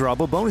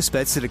non-withdrawable bonus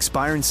bets that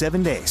expire in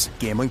 7 days.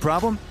 Gambling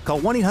problem?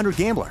 Call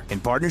 1-800-GAMBLER in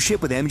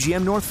partnership with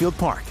MGM Northfield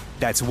Park.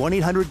 That's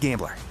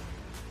 1-800-GAMBLER.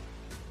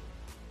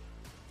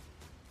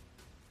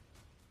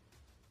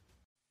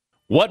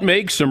 What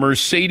makes a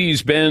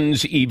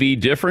Mercedes-Benz EV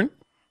different?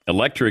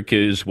 Electric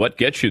is what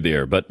gets you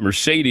there, but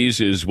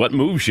Mercedes is what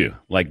moves you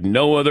like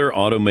no other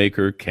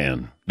automaker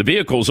can. The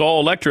vehicle's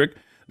all electric.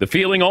 The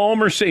feeling all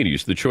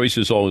Mercedes. The choice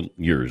is all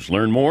yours.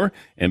 Learn more,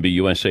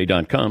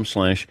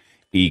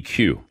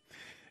 MBUSA.com/EQ.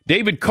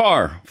 David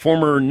Carr,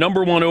 former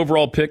number 1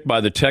 overall pick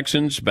by the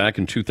Texans back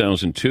in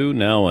 2002,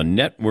 now a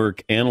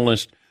network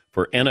analyst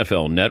for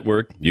NFL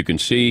Network. You can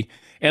see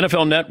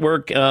NFL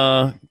Network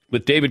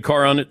with David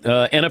Carr on it,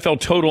 NFL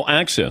Total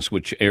Access,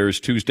 which airs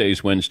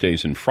Tuesdays,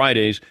 Wednesdays, and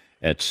Fridays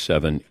at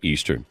 7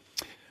 Eastern.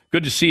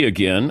 Good to see you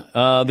again.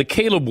 The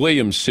Caleb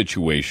Williams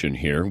situation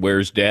here, where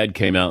his dad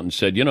came out and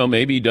said,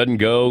 maybe he doesn't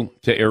go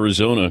to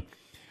Arizona.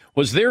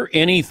 Was there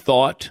any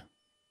thought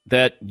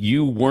that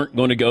you weren't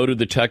going to go to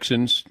the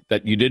Texans,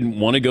 that you didn't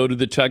want to go to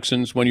the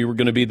Texans when you were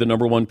going to be the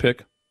number 1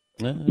 pick?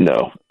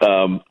 No.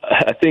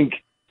 I think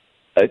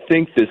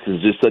this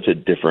is just such a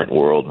different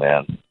world,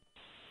 man,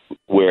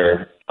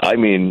 where, I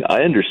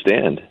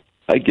understand.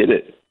 I get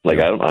it. I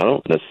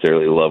don't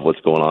necessarily love what's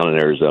going on in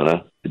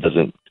Arizona. It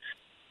doesn't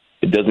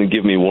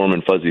give me warm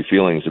and fuzzy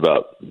feelings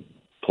about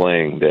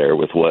playing there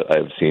with what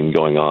I've seen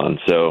going on.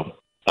 So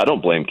I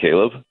don't blame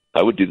Caleb.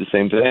 I would do the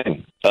same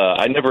thing.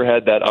 I never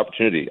had that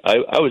opportunity.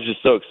 I was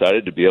just so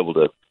excited to be able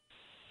to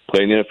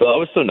play in the NFL. I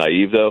was so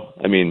naive, though.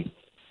 I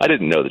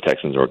didn't know the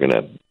Texans were going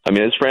to.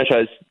 This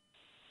franchise,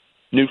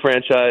 new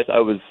franchise, I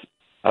was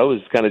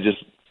kind of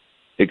just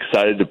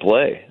excited to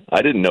play.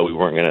 I didn't know we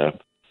weren't going to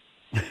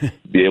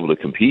be able to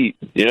compete.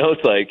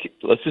 It's like,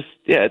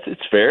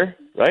 it's fair,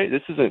 right?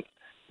 This isn't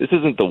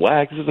the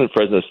WAC. This isn't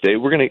Fresno State.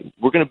 We're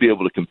gonna be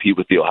able to compete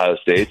with the Ohio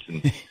States,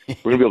 and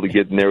we're gonna be able to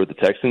get in there with the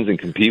Texans and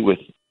compete with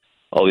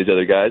all these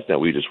other guys. That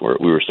we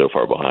were so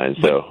far behind.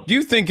 So, do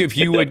you think if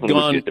you had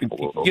gone,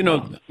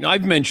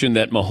 I've mentioned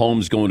that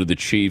Mahomes going to the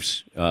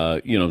Chiefs.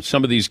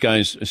 Some of these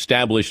guys,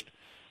 established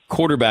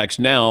quarterbacks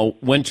now,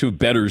 went to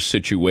better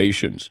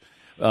situations.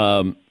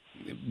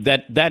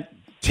 That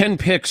 10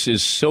 picks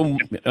is so.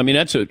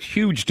 That's a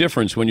huge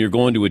difference when you're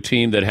going to a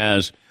team that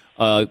has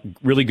a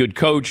really good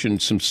coach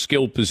and some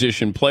skilled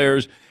position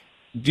players.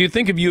 Do you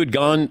think if you had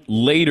gone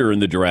later in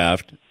the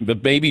draft,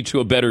 but maybe to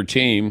a better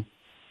team,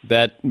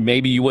 that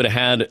maybe you would have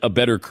had a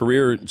better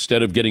career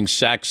instead of getting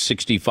sacked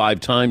 65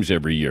 times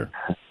every year?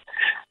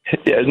 Yeah,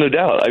 there's no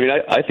doubt.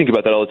 I think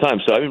about that all the time.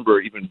 So I remember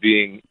even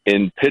being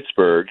in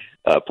Pittsburgh,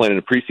 playing in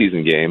a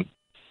preseason game,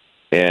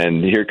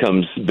 and here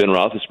comes Ben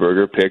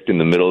Roethlisberger, picked in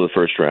the middle of the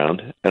first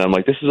round, and I'm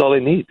like, this is all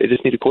they need. They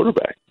just need a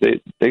quarterback. They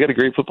got a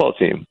great football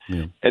team.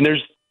 Yeah. And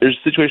there's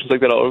situations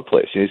like that all over the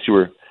place. You see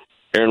where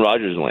Aaron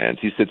Rodgers lands.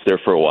 He sits there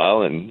for a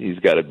while, and he's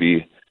got to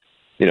be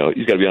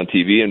on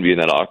TV and be in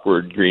that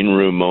awkward green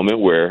room moment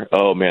where,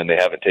 oh man, they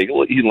haven't taken.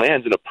 Well, he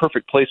lands in a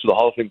perfect place with a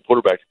Hall of Fame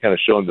quarterback to kind of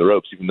show him the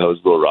ropes, even though it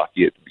was a little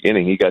rocky at the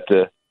beginning. He got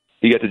to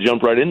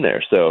jump right in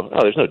there. So,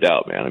 there's no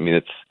doubt,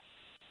 man.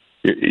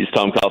 It's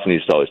Tom Coughlin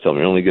used to always tell me,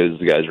 you're only good as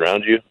the guys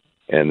around you,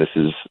 and this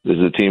is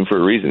a team for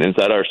a reason.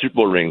 Inside our Super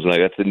Bowl rings, when I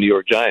got to the New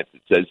York Giants,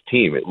 it says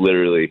team. It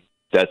literally,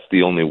 that's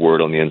the only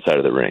word on the inside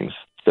of the rings.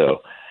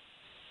 So,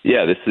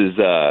 yeah, this is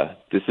the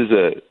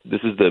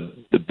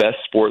best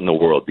sport in the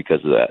world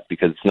because of that.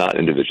 Because it's not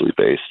individually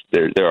based.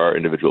 There are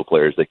individual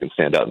players that can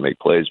stand out and make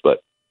plays,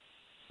 but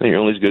you're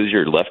only as good as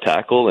your left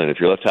tackle. And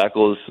if your left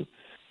tackle is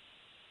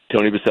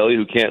Tony Baselli,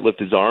 who can't lift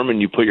his arm, and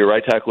you put your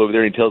right tackle over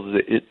there, and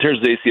it tears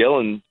the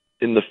ACL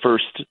in the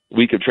first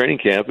week of training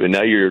camp, and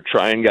now you're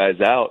trying guys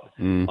out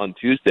on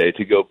Tuesday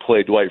to go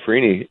play Dwight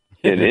Freeney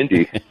in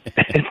Indy.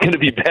 It's going to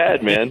be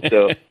bad, man.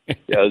 So yeah,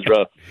 it was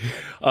rough.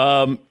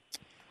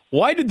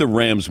 Why did the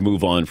Rams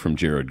move on from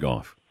Jared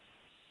Goff?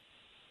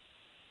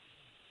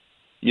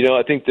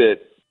 I think that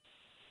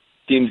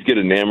teams get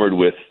enamored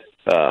with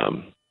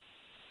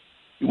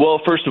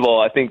first of all,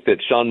 I think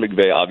that Sean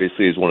McVay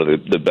obviously is one of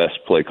the best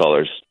play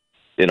callers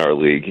in our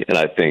league, and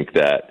I think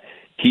that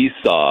he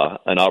saw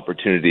an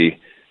opportunity.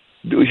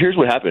 Here's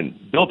what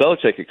happened. Bill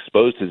Belichick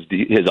exposed his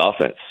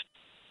offense.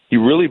 He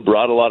really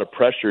brought a lot of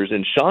pressures,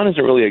 and Sean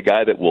isn't really a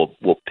guy that will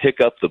pick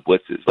up the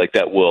blitzes, like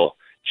that will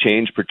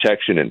change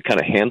protection and kind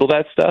of handle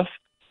that stuff.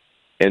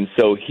 And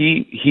so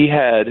he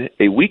had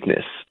a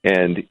weakness,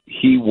 and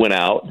he went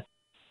out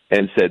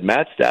and said,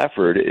 Matt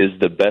Stafford is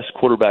the best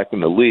quarterback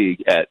in the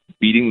league at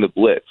beating the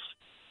blitz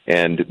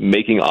and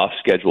making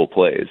off-schedule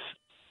plays.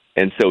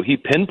 And so he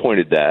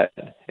pinpointed that,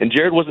 and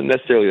Jared wasn't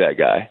necessarily that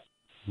guy,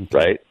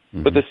 right?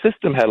 Mm-hmm. But the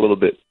system had a little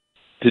bit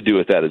to do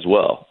with that as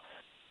well.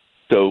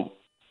 So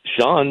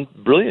Sean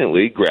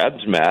brilliantly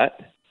grabs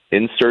Matt,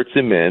 inserts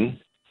him in,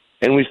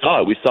 and we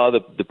saw it. We saw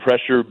the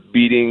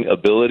pressure-beating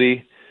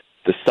ability.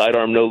 the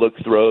sidearm no-look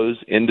throws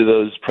into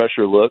those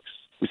pressure looks.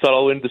 We saw it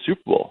all the way into the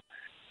Super Bowl.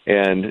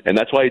 And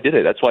that's why he did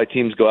it. That's why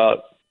teams go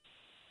out,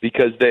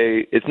 because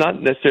it's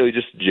not necessarily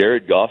just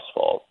Jared Goff's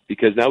fault,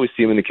 because now we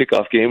see him in the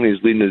kickoff game and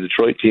he's leading the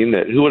Detroit team.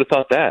 That who would have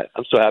thought that?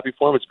 I'm so happy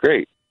for him. It's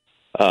great.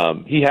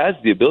 He has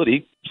the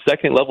ability,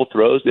 second-level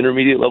throws,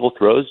 intermediate-level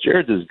throws.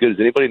 Jared's as good as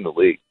anybody in the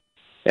league.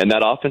 And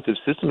that offensive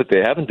system that they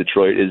have in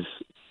Detroit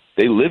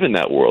they live in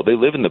that world. They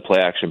live in the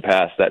play-action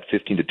pass, that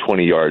 15 to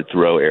 20-yard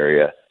throw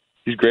area.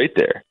 He's great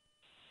there.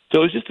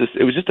 So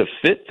it was just a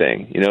fit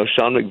thing.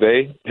 Sean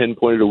McVay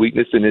pinpointed a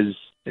weakness in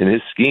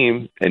his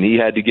scheme, and he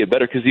had to get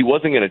better because he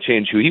wasn't going to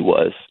change who he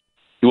was.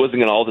 He wasn't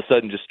going to all of a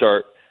sudden just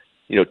start,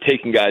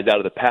 taking guys out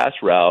of the pass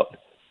route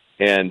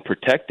and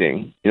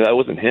protecting. That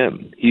wasn't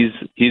him. He's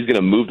going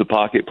to move the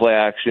pocket, play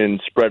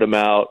action, spread them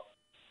out,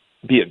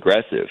 be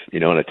aggressive,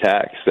 and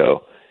attack.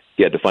 So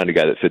he had to find a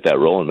guy that fit that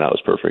role, and that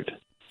was perfect.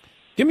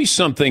 Give me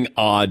something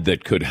odd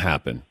that could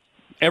happen.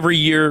 Every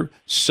year,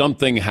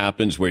 something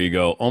happens where you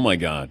go, oh, my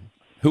God,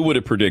 who would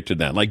have predicted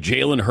that? Like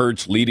Jalen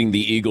Hurts leading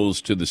the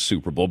Eagles to the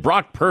Super Bowl.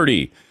 Brock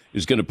Purdy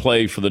is going to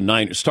play for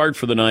start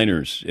for the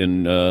Niners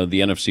in the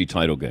NFC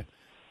title game.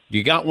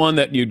 You got one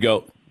that you'd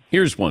go,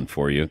 here's one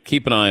for you.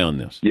 Keep an eye on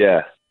this.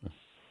 Yeah.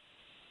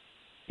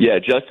 Yeah,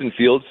 Justin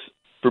Fields,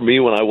 for me,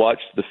 when I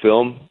watched the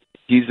film,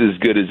 he's as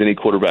good as any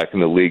quarterback in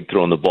the league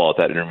throwing the ball at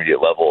that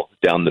intermediate level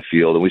down the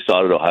field. And we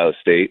saw it at Ohio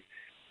State.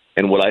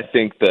 And what I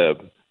think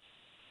the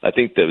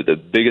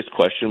biggest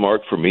question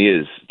mark for me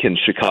is, can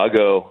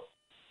Chicago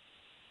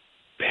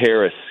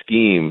pair a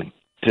scheme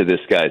to this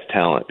guy's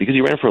talent? Because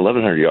he ran for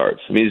 1,100 yards.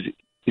 I mean,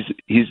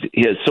 he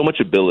has so much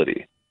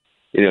ability.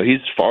 He's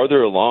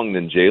farther along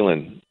than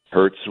Jalen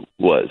Hurts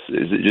was,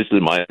 just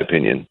in my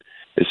opinion,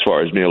 as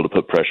far as being able to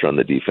put pressure on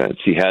the defense.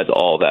 He has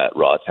all that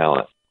raw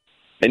talent.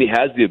 And he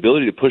has the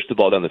ability to push the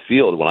ball down the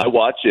field. When I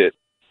watch it,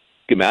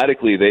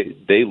 schematically,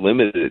 they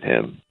limited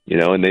him,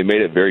 and they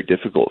made it very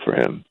difficult for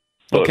him.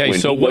 But okay,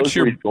 so what's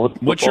your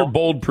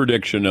bold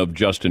prediction of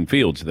Justin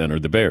Fields then, or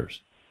the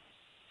Bears?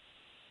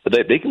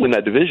 They can win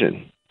that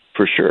division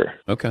for sure.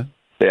 Okay,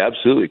 they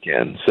absolutely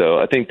can. So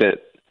I think that,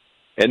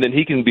 and then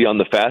he can be on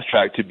the fast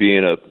track to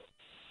being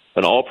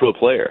an all-pro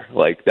player.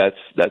 Like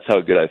that's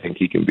how good I think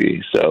he can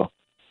be. So,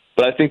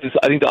 but I think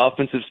the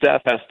offensive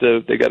staff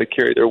they got to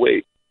carry their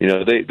weight.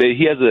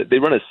 They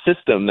run a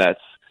system that's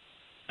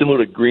similar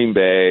to Green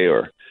Bay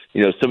or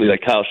somebody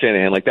like Kyle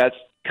Shanahan. Like that's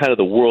kind of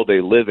the world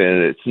they live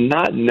in. It's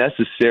not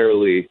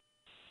necessarily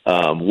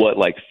what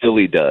like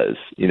Philly does,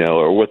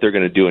 or what they're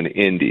going to do in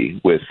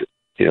Indy with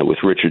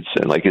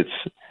Richardson. Like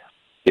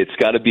it's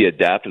got to be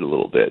adapted a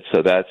little bit.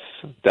 So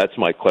that's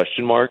my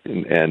question mark.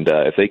 And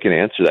if they can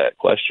answer that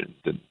question,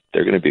 then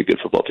they're going to be a good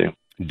football team.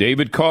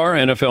 David Carr,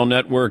 NFL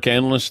Network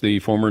analyst, the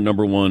former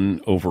number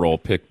 1 overall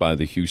pick by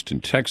the Houston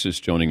Texans,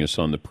 joining us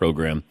on the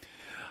program.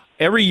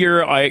 Every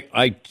year I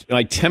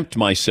tempt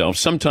myself.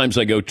 Sometimes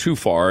I go too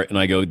far, and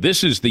I go,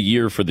 this is the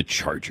year for the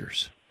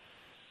Chargers.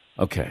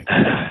 Okay.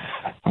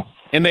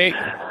 And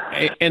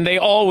they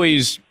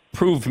always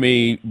prove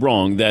me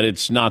wrong that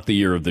it's not the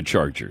year of the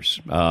Chargers.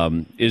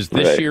 Is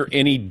this year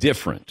any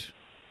different?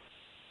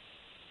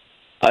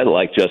 I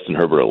like Justin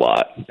Herbert a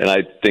lot, and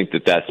I think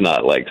that's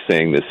not like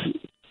saying this,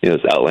 this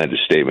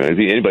outlandish statement. I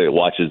think anybody that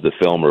watches the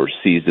film or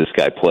sees this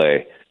guy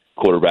play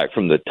quarterback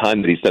from the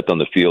time that he stepped on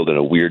the field in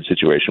a weird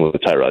situation with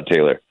Tyrod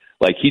Taylor,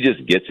 like he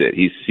just gets it.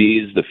 He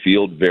sees the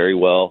field very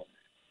well,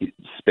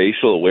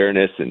 spatial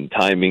awareness and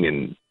timing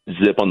and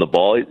zip on the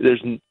ball.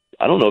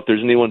 I don't know if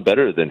there's anyone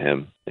better than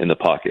him in the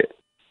pocket.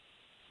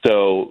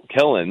 So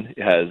Kellen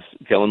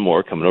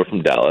Moore coming over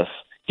from Dallas.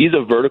 He's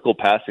a vertical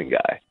passing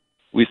guy.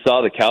 We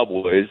saw the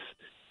Cowboys,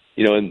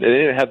 and they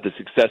didn't have the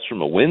success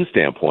from a win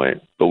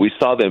standpoint, but we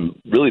saw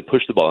them really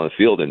push the ball on the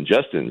field, and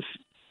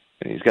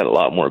he's got a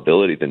lot more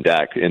ability than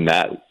Dak in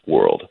that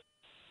world.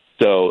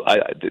 So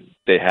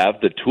they have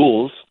the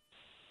tools.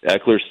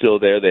 Eckler's still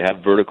there. They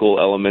have vertical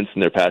elements in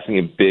their passing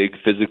and big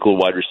physical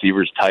wide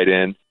receivers, tight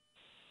end.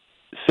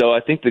 So I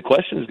think the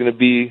question is going to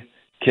be,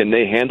 can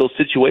they handle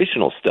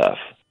situational stuff?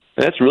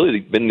 And that's really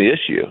been the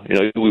issue.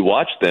 We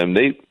watch them.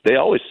 They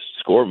always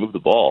score, move the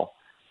ball.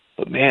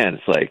 But, man,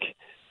 it's like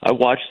I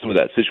watched some of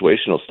that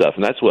situational stuff,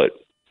 and that's what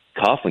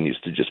Coughlin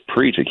used to just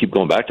preach. I keep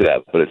going back to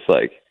that, but it's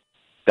like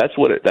that's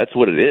what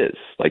it is.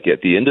 Like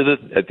at the end of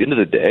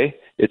the day,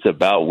 it's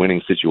about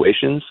winning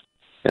situations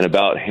and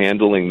about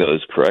handling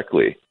those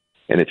correctly.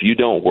 And if you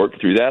don't work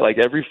through that, like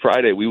every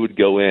Friday we would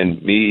go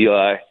in, me,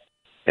 Eli,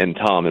 and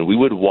Tom, and we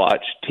would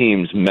watch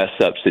teams mess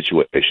up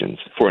situations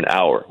for an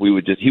hour.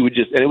 And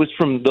it was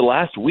from the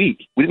last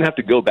week. We didn't have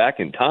to go back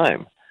in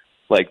time.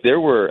 Like there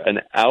were an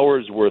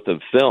hour's worth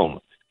of film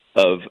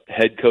of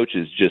head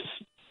coaches just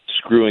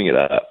screwing it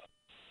up.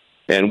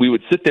 And we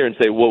would sit there and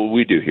say, what would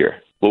we do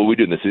here? What would we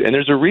do in this? And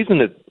there's a reason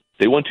that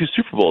they won 2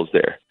 Super Bowls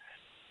there.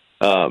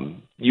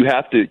 You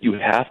have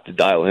to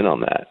dial in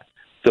on that.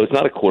 So it's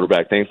not a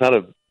quarterback thing. It's not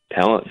a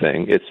talent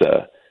thing. It's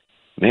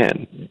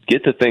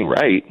get the thing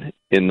right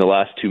in the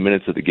last 2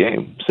 minutes of the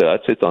game. So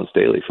that's it on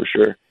Staley for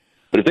sure.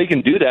 But if they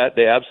can do that,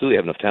 they absolutely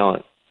have enough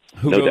talent.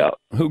 No doubt.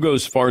 Who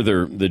goes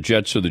farther, the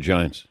Jets or the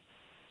Giants?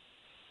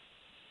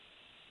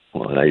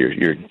 Well, now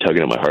you're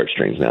tugging at my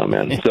heartstrings now,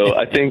 man. So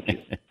I think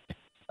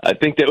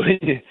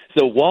that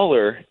so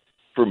Waller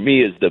for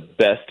me is the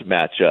best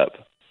matchup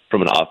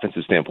from an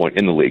offensive standpoint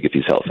in the league if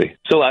he's healthy.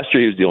 So last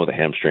year he was dealing with a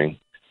hamstring.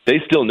 They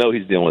still know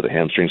he's dealing with a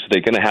hamstring, so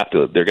they're going to have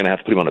to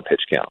put him on a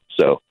pitch count.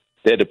 So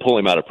they had to pull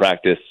him out of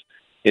practice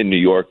in New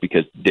York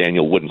because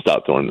Daniel wouldn't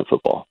stop throwing the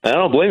football. And I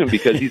don't blame him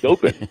because he's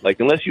open. Like,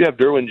 unless you have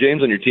Derwin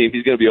James on your team,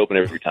 he's going to be open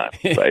every time,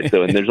 right?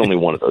 So, and there's only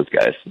one of those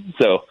guys.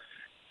 So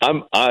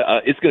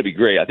it's going to be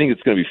great. I think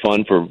it's going to be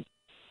fun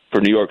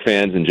for New York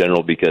fans in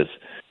general because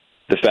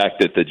the fact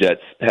that the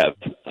Jets have,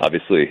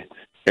 obviously,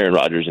 Aaron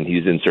Rodgers, and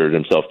he's inserted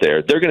himself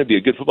there. They're going to be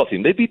a good football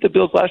team. They beat the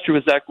Bills last year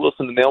with Zach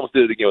Wilson, and they almost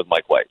did it again with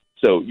Mike White.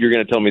 So you're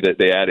going to tell me that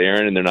they add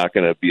Aaron and they're not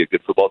going to be a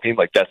good football team?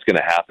 Like, that's going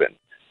to happen.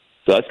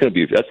 So that's going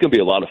to be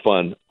a lot of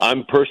fun. I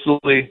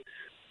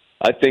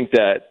think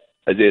that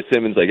Isaiah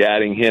Simmons, like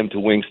adding him to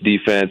Wink's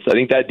defense, I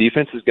think that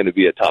defense is going to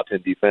be a top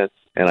 10 defense.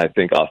 And I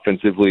think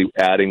offensively,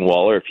 adding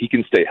Waller, if he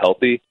can stay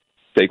healthy,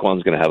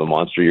 Saquon's going to have a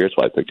monster year. That's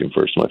why I picked him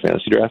first in my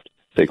fantasy draft.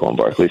 Saquon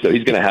Barkley. So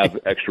he's going to have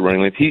extra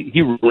running length.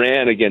 He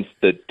ran against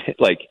the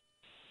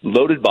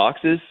loaded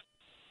boxes.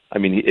 I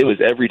mean, it was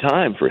every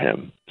time for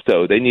him.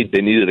 So they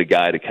needed a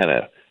guy to kind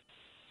of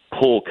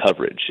pull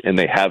coverage, and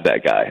they have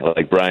that guy.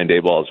 Like Brian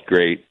Daboll is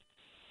great.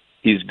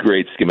 He's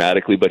great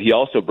schematically, but he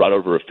also brought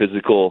over a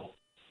physical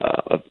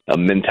a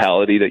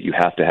mentality that you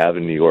have to have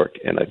in New York,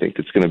 and I think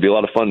it's going to be a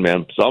lot of fun,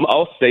 man. So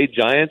I'll say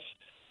Giants,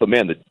 but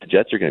man, the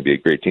Jets are going to be a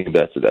great team.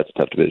 That's a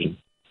tough division.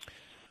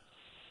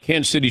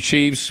 Kansas City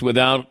Chiefs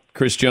without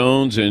Chris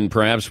Jones and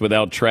perhaps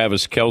without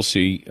Travis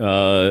Kelce,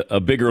 a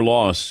bigger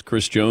loss,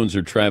 Chris Jones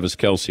or Travis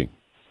Kelce?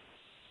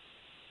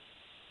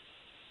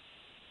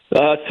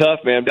 Tough,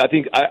 man. I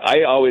think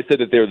I always said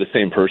that they were the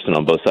same person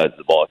on both sides of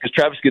the ball because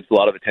Travis gets a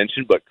lot of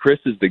attention, but Chris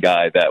is the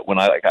guy that when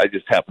I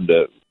just happened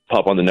to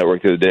pop on the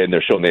network the other day and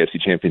they're showing the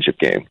AFC Championship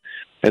game.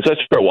 And so I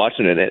started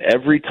watching it, and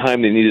every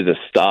time they needed a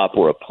stop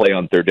or a play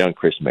on third down,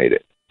 Chris made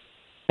it.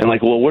 And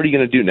like, well, what are you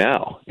going to do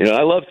now? You know,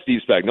 I love Steve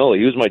Spagnuolo.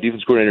 He was my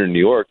defense coordinator in New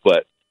York,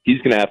 but he's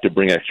going to have to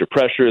bring extra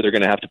pressure. They're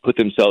going to have to put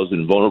themselves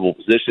in vulnerable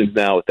positions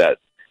now with that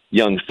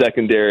young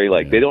secondary.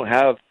 Like, they don't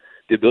have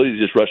the ability to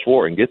just rush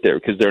forward and get there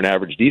because they're an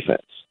average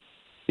defense.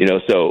 You know,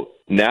 so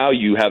now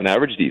you have an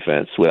average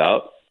defense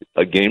without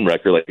a game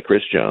record like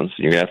Chris Jones.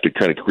 You're going to have to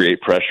kind of create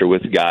pressure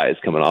with guys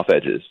coming off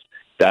edges.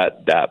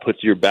 That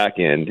puts your back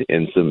end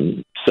in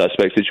some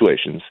suspect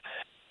situations.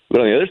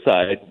 But on the other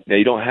side, now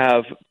you don't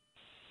have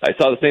 – I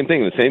saw the same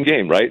thing in the same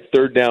game, right?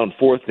 Third down,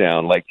 fourth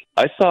down. Like,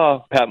 I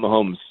saw Pat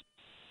Mahomes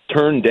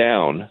turn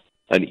down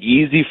an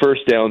easy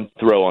first down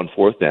throw on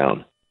fourth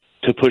down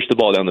to push the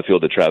ball down the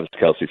field to Travis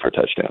Kelce for a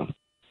touchdown.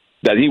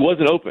 That he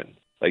wasn't open.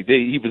 Like,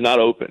 he was not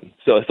open.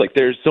 So it's like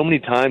there's so many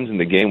times in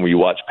the game where you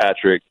watch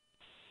Patrick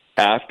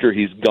after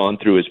he's gone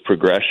through his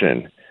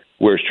progression,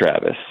 where's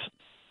Travis?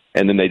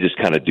 And then they just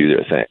kind of do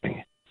their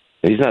thing.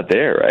 And he's not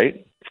there,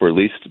 right? For at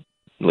least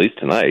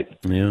tonight.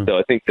 Yeah. So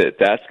I think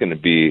that's going to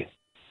be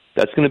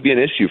an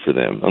issue for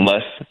them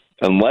unless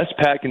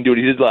Pat can do what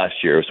he did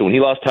last year. So when he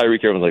lost Tyreek,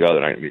 everyone's like, oh,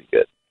 they're not going to be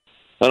good.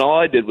 And all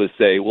I did was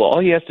say, well,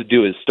 all he has to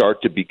do is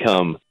start to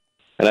become,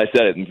 and I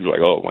said it, and people were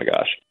like, oh, my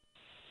gosh.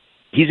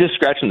 He's just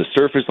scratching the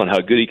surface on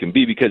how good he can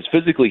be because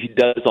physically he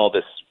does all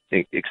this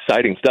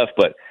exciting stuff,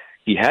 but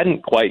he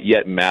hadn't quite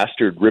yet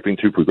mastered ripping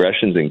through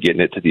progressions and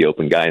getting it to the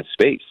open guy in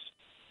space.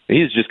 And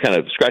he's just kind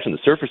of scratching the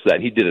surface of that,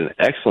 and he did an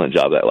excellent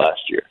job of that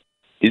last year.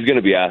 He's going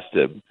to be asked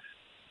to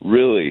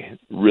really,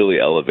 really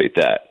elevate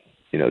that,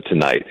 you know,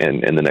 tonight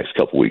and the next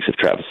couple of weeks if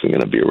Travis is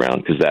going to be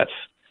around because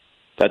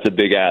that's a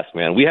big ask,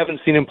 man. We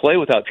haven't seen him play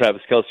without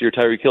Travis Kelce or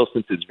Tyreek Hill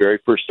since his very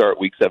first start,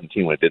 Week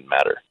 17, when it didn't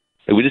matter.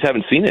 And we just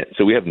haven't seen it,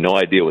 so we have no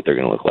idea what they're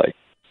going to look like.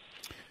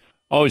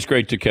 Always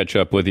great to catch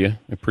up with you.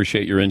 I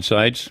appreciate your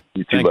insights.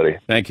 You too, buddy.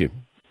 Thank you.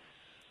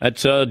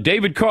 That's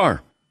David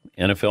Carr,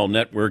 NFL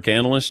Network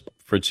analyst.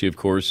 Fritzy, of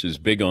course, is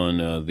big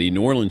on the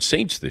New Orleans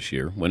Saints this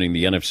year, winning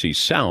the NFC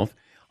South.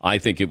 I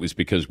think it was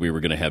because we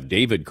were going to have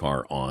David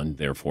Carr on.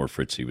 Therefore,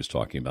 Fritzy was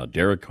talking about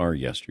Derek Carr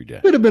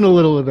yesterday. Could have been a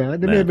little of that.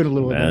 There may have been a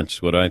little of that.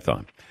 That's what I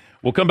thought.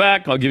 We'll come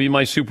back. I'll give you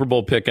my Super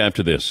Bowl pick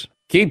after this.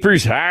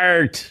 Keeper's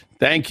Heart.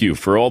 Thank you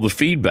for all the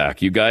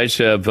feedback. You guys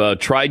have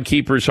tried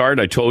Keeper's Heart.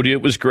 I told you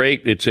it was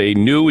great. It's a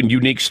new and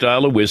unique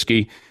style of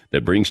whiskey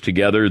that brings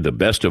together the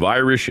best of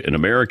Irish and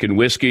American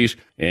whiskeys.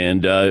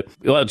 And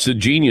it's the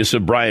genius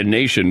of Brian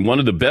Nation, one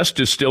of the best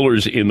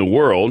distillers in the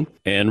world,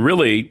 and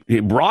really he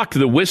rocked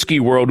the whiskey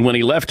world when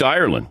he left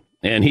Ireland.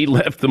 And he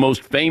left the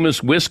most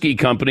famous whiskey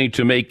company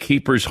to make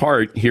Keeper's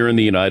Heart here in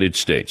the United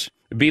States.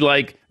 It'd be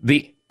like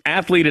the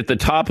athlete at the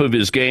top of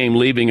his game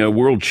leaving a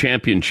world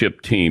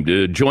championship team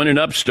to join an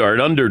upstart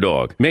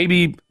underdog.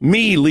 Maybe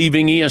me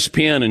leaving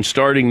ESPN and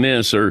starting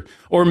this, or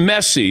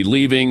Messi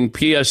leaving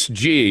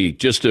PSG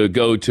just to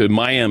go to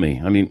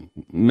Miami. I mean,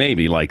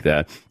 maybe like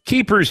that.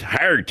 Keeper's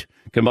Heart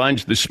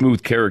combines the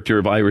smooth character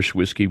of Irish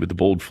whiskey with the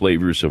bold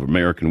flavors of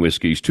American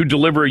whiskeys to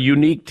deliver a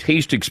unique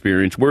taste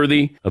experience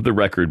worthy of the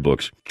record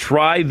books.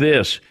 Try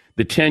this,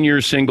 the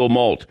 10-year single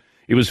malt.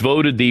 It was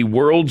voted the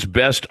world's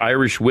best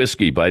Irish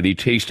whiskey by the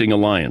Tasting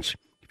Alliance.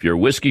 If you're a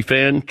whiskey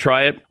fan,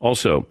 try it.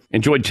 Also,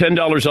 enjoy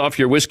 $10 off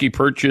your whiskey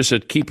purchase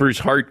at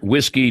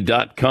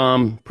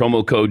keepersheartwhiskey.com.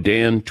 Promo code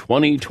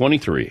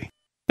DAN2023.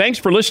 Thanks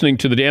for listening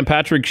to the Dan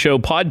Patrick Show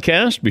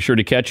podcast. Be sure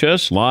to catch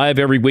us live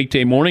every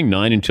weekday morning,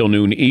 9 until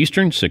noon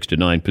Eastern, 6 to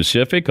 9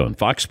 Pacific on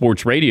Fox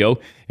Sports Radio.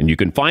 And you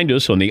can find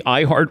us on the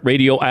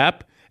iHeartRadio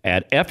app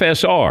at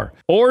FSR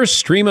or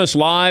stream us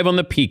live on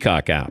the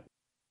Peacock app.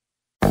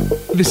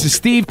 This is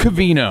Steve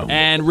Covino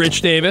and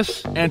Rich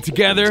Davis, and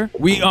together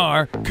we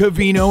are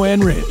Covino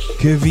and Rich.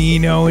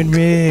 Covino and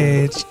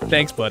Rich.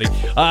 Thanks, buddy.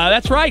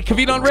 That's right,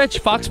 Covino and Rich,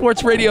 Fox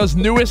Sports Radio's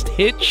newest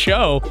hit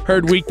show.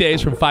 Heard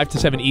weekdays from 5 to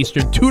 7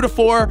 Eastern, 2 to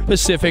 4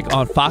 Pacific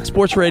on Fox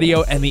Sports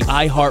Radio and the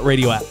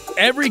iHeartRadio app.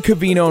 Every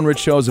Covino and Rich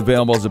show is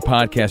available as a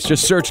podcast.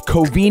 Just search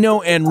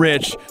Covino and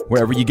Rich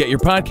wherever you get your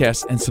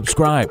podcasts and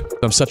subscribe.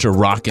 I'm such a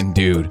rockin'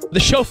 dude. The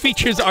show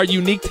features our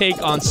unique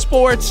take on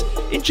sports,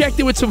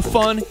 injected with some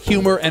fun,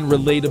 humor, and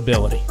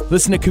relatability.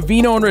 Listen to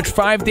Covino and Rich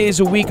 5 days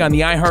a week on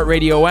the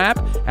iHeartRadio app,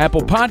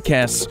 Apple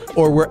Podcasts,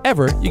 or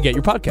wherever you get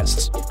your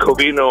podcasts.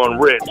 Covino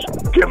and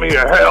Rich, give me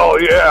a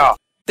hell yeah.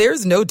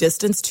 There's no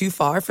distance too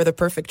far for the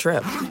perfect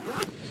trip.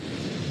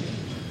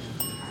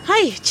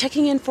 Hi,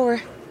 checking in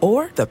for...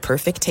 Or the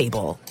perfect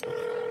table.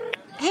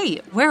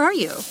 Hey, where are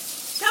you?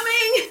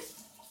 Coming!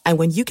 And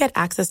when you get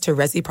access to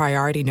Resi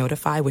Priority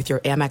Notify with your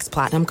Amex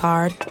Platinum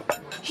card...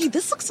 Hey,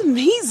 this looks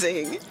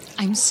amazing.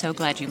 I'm so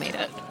glad you made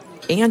it.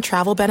 And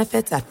travel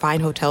benefits at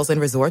fine hotels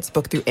and resorts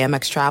booked through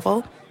Amex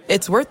Travel,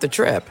 it's worth the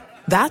trip.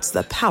 That's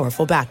the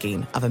powerful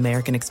backing of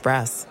American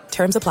Express.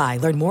 Terms apply.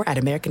 Learn more at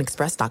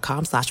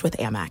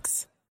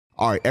americanexpress.com/withAmex.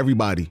 All right,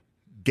 everybody,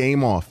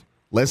 game off.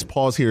 Let's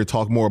pause here to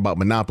talk more about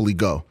Monopoly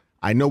Go.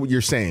 I know what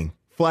you're saying.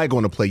 Flag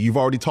on the play. You've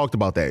already talked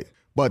about that.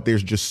 But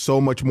there's just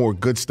so much more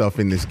good stuff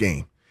in this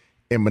game.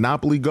 In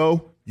Monopoly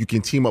Go, you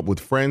can team up with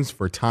friends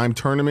for time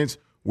tournaments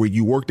where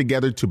you work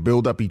together to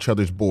build up each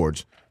other's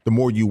boards. The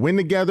more you win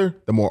together,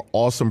 the more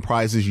awesome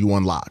prizes you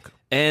unlock.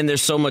 And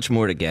there's so much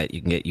more to get.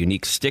 You can get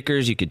unique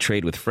stickers. You could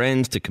trade with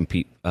friends to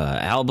compete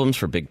albums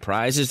for big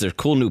prizes. There's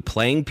cool new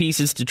playing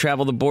pieces to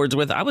travel the boards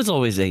with. I was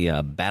always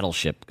a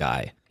battleship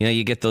guy. You know,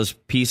 you get those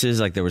pieces,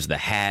 like there was the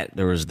hat,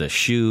 there was the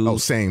shoe. Oh,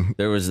 same.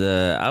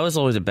 I was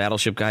always a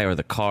battleship guy, or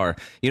the car.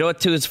 You know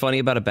what, too, is funny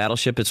about a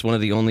battleship? It's one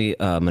of the only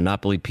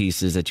Monopoly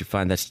pieces that you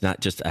find that's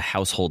not just a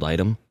household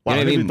item. Wow, You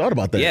know I never even thought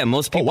about that. Yeah,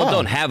 most people wow.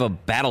 don't have a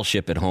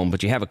battleship at home,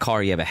 but you have a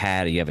car, you have a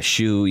hat, you have a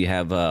shoe, you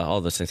have all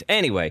those things.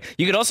 Anyway,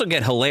 you could also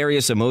get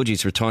hilarious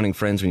emojis for taunting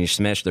friends when you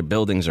smash their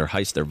buildings or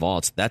heist their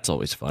vaults. That's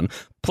always fun.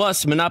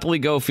 Plus, Monopoly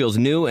Go feels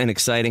new and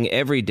exciting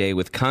every day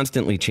with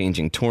constantly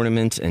changing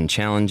tournaments and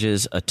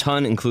challenges. A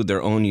ton include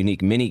their own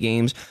unique mini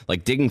games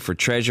like digging for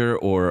treasure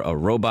or a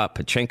robot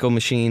Pachinko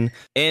machine.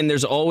 And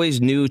there's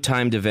always new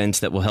timed events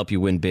that will help you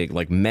win big,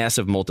 like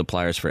massive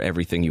multipliers for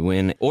everything you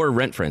win or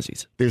rent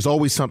frenzies. There's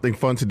always something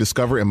fun to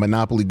discover in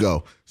Monopoly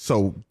Go.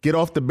 So get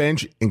off the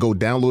bench and go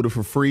download it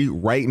for free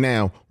right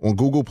now on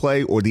Google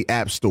Play or the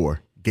App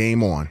Store.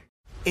 Game on.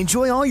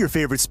 Enjoy all your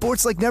favorite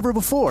sports like never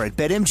before at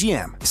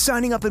BetMGM.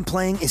 Signing up and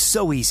playing is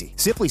so easy.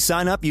 Simply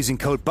sign up using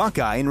code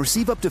Buckeye and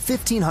receive up to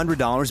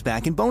 $1,500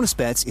 back in bonus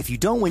bets if you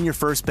don't win your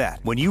first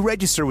bet. When you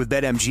register with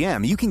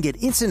BetMGM, you can get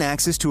instant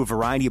access to a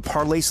variety of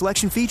parlay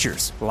selection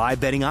features, live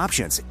betting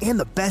options, and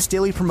the best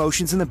daily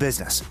promotions in the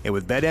business. And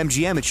with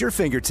BetMGM at your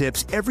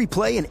fingertips, every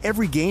play and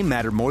every game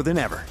matter more than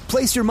ever.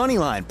 Place your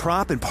moneyline,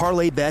 prop, and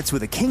parlay bets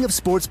with the king of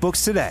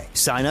sportsbooks today.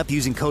 Sign up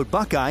using code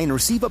Buckeye and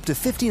receive up to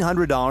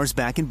 $1,500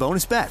 back in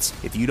bonus bets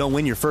if you don't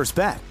win your first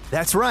bet.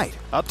 That's right,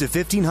 up to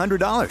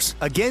 $1,500.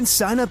 Again,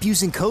 sign up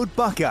using code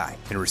Buckeye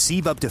and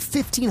receive up to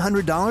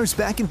 $1,500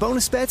 back in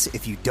bonus bets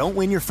if you don't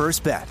win your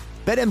first bet.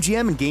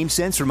 BetMGM and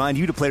GameSense remind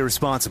you to play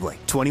responsibly.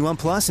 21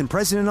 plus and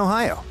present in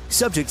Ohio.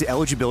 Subject to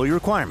eligibility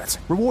requirements.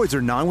 Rewards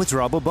are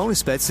non-withdrawable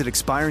bonus bets that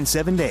expire in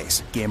 7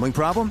 days. Gambling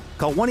problem?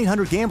 Call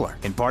 1-800-GAMBLER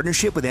in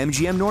partnership with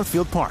MGM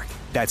Northfield Park.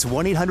 That's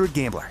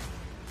 1-800-GAMBLER.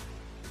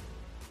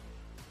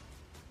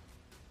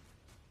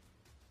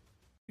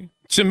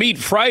 It's a Meat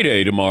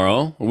Friday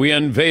tomorrow. We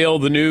unveil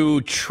the new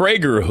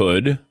Traeger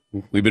hood.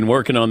 We've been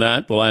working on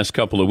that the last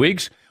couple of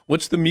weeks.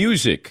 What's the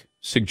music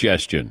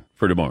suggestion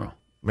for tomorrow?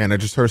 Man, I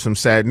just heard some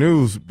sad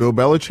news. Bill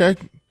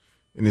Belichick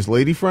and his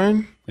lady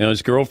friend. And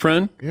his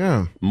girlfriend?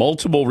 Yeah.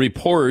 Multiple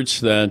reports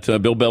that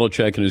Bill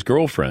Belichick and his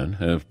girlfriend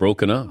have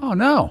broken up. Oh,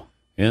 no.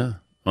 Yeah.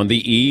 On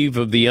the eve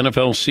of the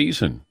NFL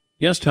season.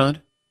 Yes,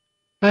 Todd?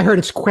 I heard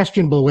it's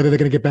questionable whether they're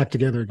going to get back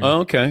together again. Oh,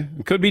 okay.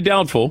 Could be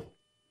doubtful.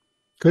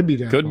 Could be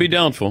doubtful. Could be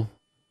doubtful.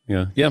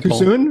 Yeah. Yeah. Too Paul.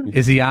 soon?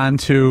 Is he on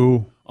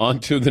to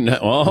the net?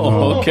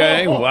 Oh,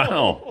 okay.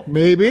 Wow.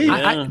 Maybe.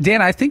 Yeah.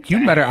 Dan, I think you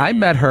met her. I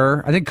met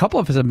her. I think a couple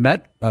of us have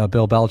met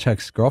Bill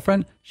Belichick's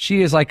girlfriend.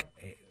 She is like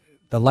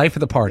the life of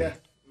the party. Yeah.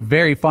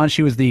 Very fun.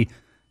 She was she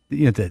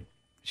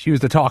was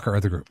the talker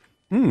of the group.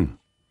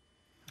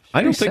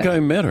 I don't think I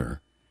met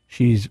her.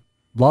 She's a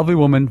lovely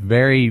woman,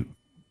 very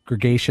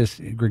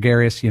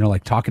gregarious,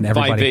 like talking to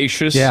everybody.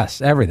 Vivacious?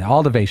 Yes, everything.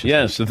 All the vacious.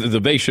 Yes, the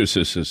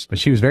vacious. But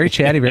she was very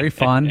chatty, very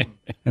fun.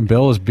 And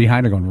Bill was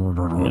behind her going,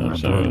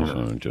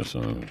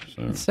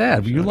 It's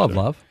sad. You love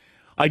love.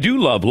 I do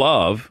love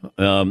love.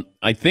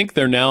 I think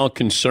they're now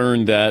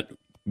concerned that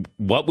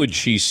what would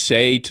she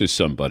say to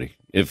somebody?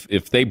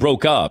 If they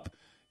broke up,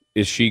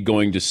 is she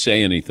going to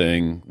say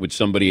anything? Would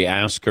somebody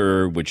ask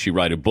her? Would she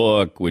write a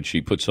book? Would she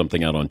put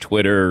something out on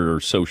Twitter or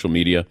social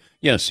media?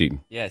 Yes,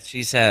 Eden. Yeah,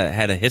 she's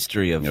had a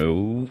history of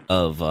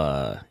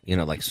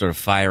like sort of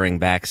firing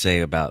back,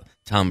 say, about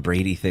Tom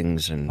Brady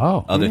things and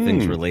other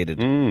things related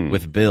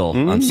with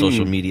Bill on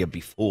social media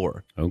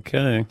before.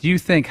 Okay.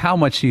 How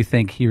much do you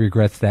think he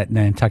regrets that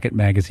Nantucket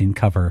magazine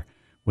cover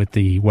with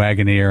the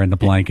Wagoneer and the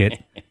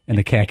blanket and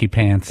the khaki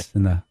pants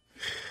and the...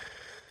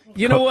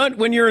 You know what?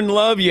 When you're in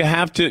love, you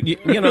have to,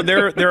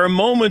 there are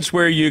moments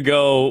where you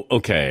go,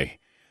 okay,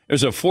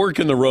 there's a fork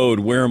in the road.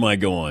 Where am I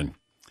going?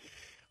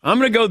 I'm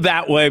going to go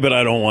that way, but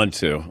I don't want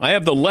to. I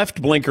have the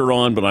left blinker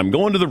on, but I'm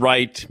going to the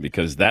right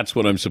because that's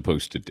what I'm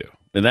supposed to do.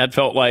 And that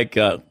felt like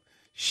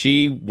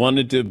she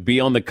wanted to be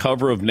on the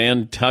cover of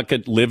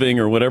Nantucket Living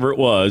or whatever it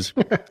was.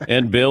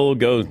 And Bill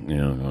goes,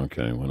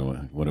 okay,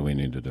 what do we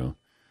need to do?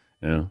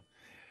 Yeah.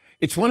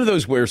 It's one of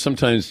those where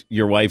sometimes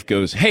your wife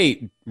goes,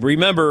 hey,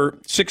 remember,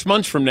 6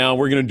 months from now,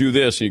 we're going to do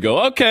this. And you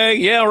go, okay,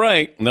 yeah,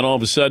 right. And then all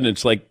of a sudden,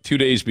 it's like 2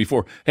 days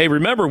before. Hey,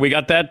 remember, we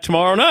got that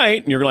tomorrow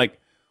night. And you're like,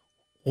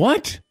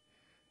 what?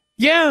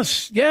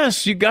 Yes.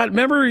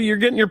 Remember, you're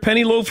getting your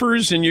penny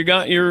loafers and you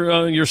got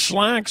your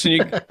slacks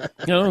and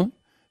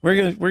we're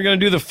going to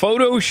do the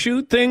photo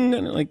shoot thing.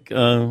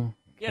 And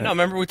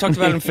remember we talked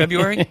about it in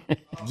February?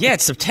 Yeah,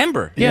 it's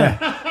September.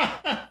 Yeah.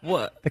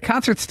 What? The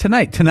concert's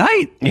tonight.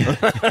 Tonight?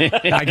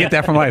 I get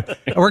that from my wife.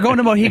 We're going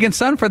to Mohegan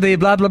Sun for the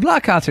blah, blah, blah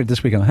concert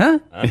this weekend. Huh?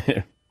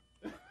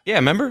 Yeah,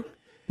 remember?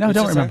 No,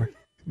 don't remember.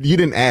 You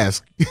didn't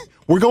ask.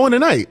 We're going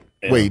tonight.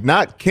 Yeah. Wait,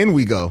 not can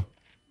we go?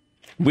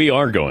 We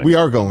are going. We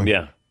are going.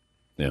 Yeah.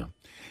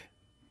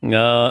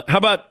 How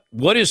about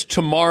what is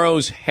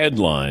tomorrow's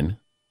headline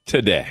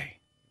today?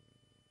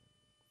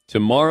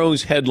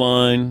 Tomorrow's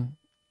headline,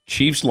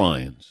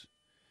 Chiefs-Lions.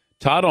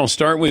 Todd, I'll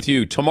start with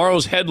you.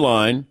 Tomorrow's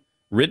headline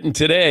written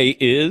today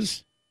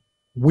is...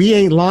 We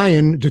ain't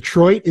lying.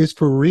 Detroit is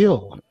for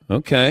real.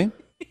 Okay.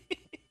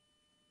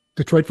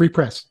 Detroit Free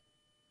Press.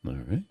 All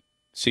right.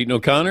 Seton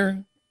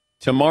O'Connor,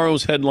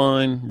 tomorrow's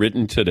headline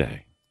written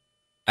today.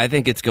 I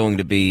think it's going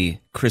to be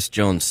Chris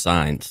Jones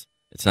signs.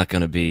 It's not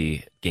going to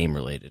be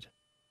game-related.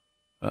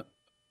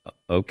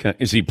 Okay.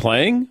 Is he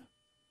playing?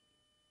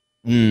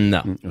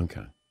 No.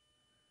 Okay.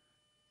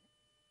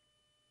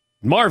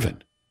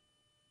 Marvin.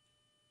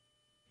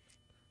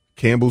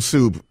 Campbell's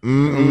soup.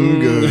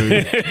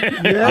 Good.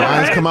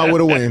 Lions come out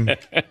with a win.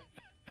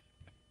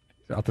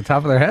 Off the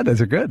top of their head, those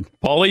are good.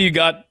 Paulie, you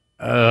got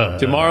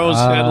tomorrow's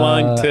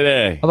headline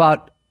today. How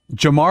about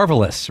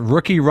Jamarvelous?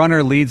 Rookie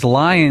runner leads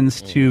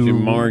Lions to...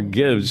 Jamar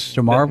Gibbs.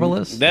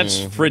 Jamarvelous? That's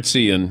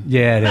Fritzian.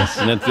 Yeah, it is.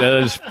 That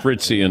is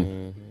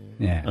Fritzian.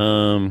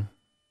 Yeah.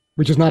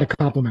 Which is not a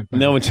compliment.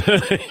 No, it's...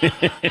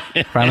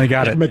 Finally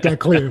got it. Make that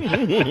clear.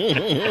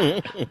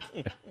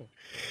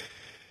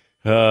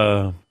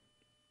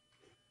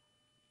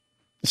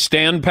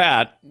 Stand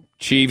pat.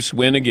 Chiefs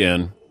win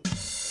again.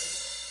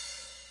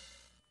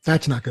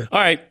 That's not good. All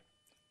right.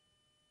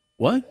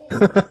 What? I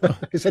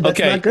said that's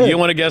okay, not good. You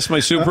want to guess my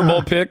Super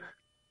Bowl pick?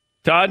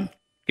 Todd,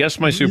 guess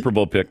my Super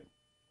Bowl pick.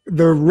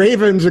 The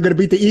Ravens are going to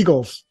beat the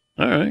Eagles.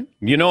 All right.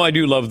 I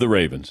do love the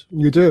Ravens.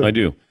 You do? I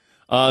do.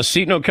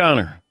 Seton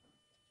O'Connor.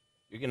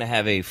 You're going to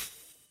have a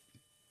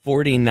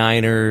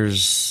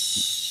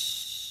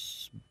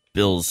 49ers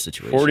Bills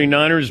situation.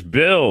 49ers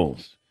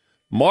Bills.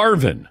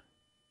 Marvin.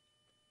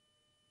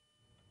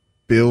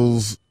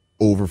 Bills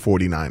over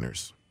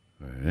 49ers.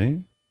 All right.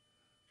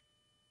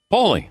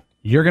 Paulie.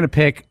 You're going to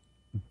pick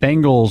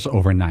Bengals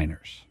over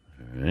Niners.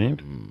 All right.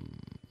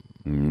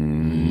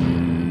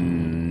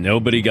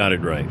 Nobody got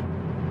it right.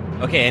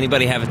 Okay,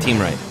 anybody have a team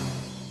right?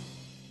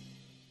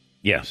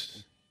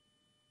 Yes.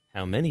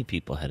 How many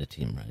people had a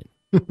team right?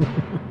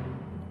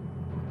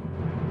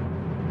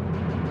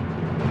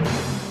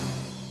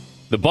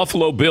 The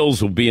Buffalo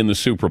Bills will be in the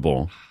Super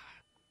Bowl.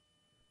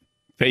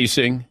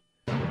 Facing...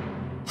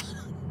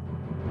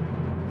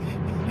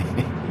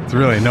 It's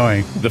really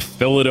annoying. The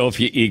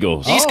Philadelphia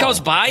Eagles. East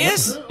Coast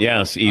bias?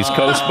 Yes, East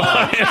Coast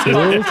bias.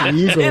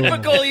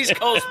 Typical East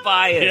Coast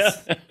bias.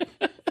 Yeah.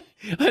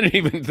 I didn't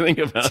even think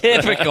about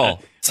Typical.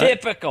 that.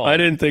 Typical. I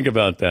didn't think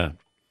about that.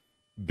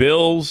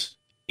 Bills,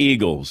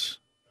 Eagles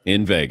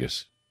in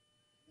Vegas.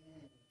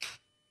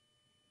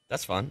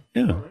 That's fun.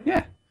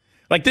 Yeah.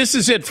 Like, this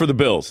is it for the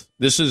Bills.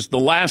 This is the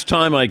last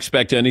time I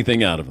expect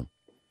anything out of them.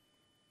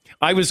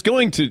 I was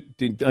going to,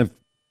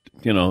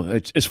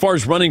 as far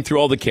as running through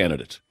all the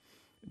candidates,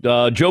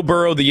 Joe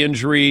Burrow, the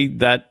injury,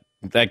 that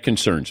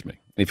concerns me.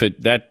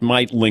 That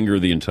might linger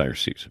the entire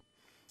season.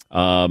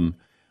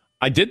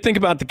 I did think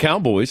about the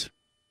Cowboys.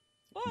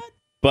 What?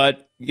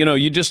 But,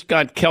 you just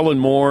got Kellen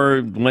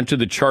Moore, went to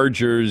the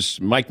Chargers.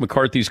 Mike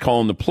McCarthy's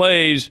calling the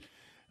plays.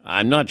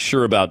 I'm not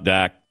sure about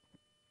Dak.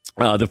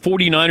 The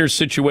 49ers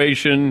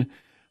situation,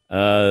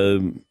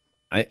 I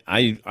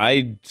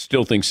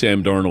still think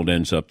Sam Darnold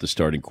ends up the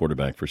starting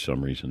quarterback for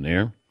some reason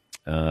there.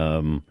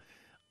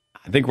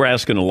 I think we're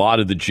asking a lot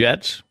of the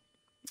Jets.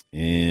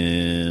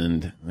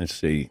 And let's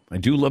see. I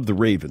do love the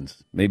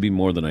Ravens, maybe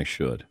more than I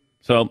should.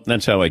 So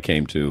that's how I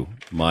came to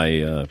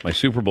my my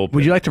Super Bowl pick.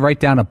 Would you like to write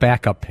down a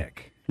backup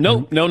pick?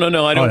 No.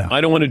 I don't. I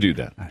don't want to do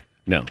that. Right.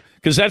 No,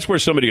 because that's where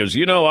somebody goes.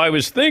 I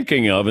was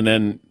thinking of, and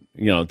then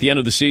at the end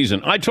of the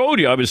season, I told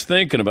you I was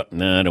thinking about.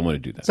 Nah, I don't want to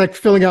do that. It's like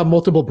filling out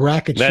multiple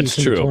bracket that's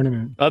sheets true. in the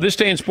tournament. This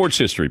day in sports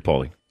history,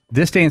 Paulie.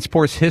 This day in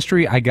sports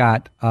history, I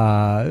got.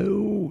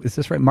 Is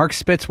this right? Mark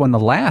Spitz won the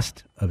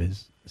last of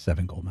his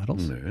 7 gold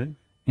medals. All right.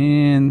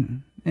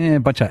 And a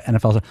bunch of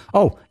NFL stuff.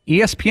 Oh,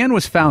 ESPN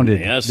was founded.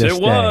 Yes, it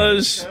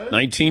was.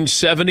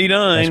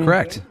 1979. That's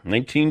correct.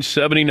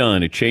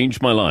 1979. It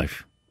changed my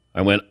life.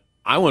 I went,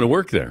 I want to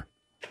work there.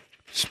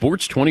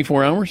 Sports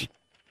 24 hours?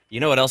 You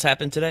know what else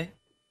happened today?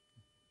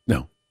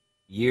 No.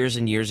 Years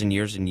and years and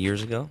years and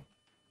years ago?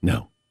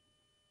 No.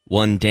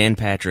 One Dan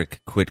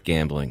Patrick quit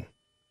gambling.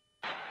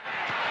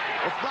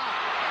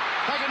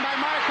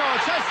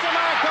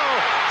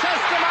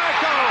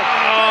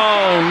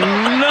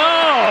 Oh, no.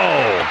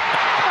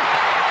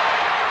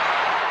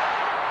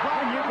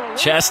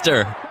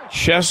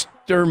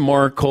 Chester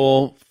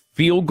Markle,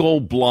 field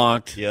goal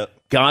blocked. Yep.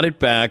 Got it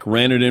back,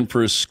 ran it in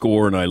for a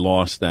score, and I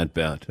lost that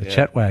bet. The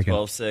Chet wagon.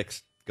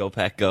 12-6. Go,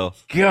 Pack, go.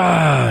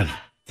 God.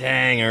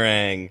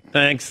 Dang-a-rang.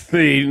 Thanks,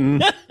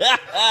 Theaton.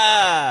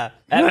 Happy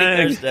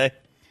Thursday.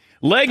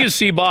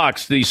 Legacy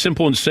Box, the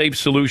simple and safe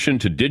solution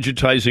to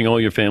digitizing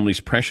all your family's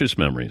precious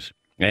memories.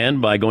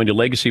 And by going to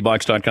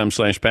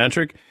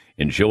legacybox.com/Patrick,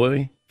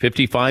 enjoy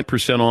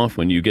 55% off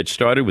when you get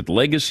started with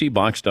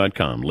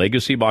legacybox.com.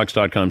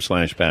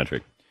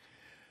 Legacybox.com/Patrick.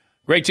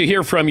 Great to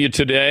hear from you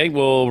today.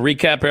 We'll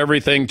recap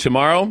everything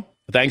tomorrow.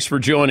 Thanks for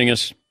joining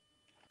us.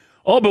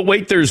 Oh, but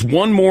wait, there's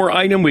one more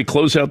item. We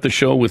close out the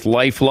show with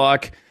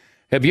LifeLock.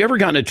 Have you ever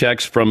gotten a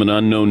text from an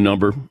unknown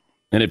number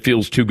and it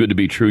feels too good to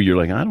be true? You're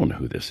like, I don't know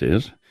who this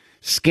is.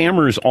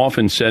 Scammers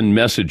often send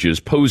messages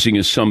posing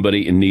as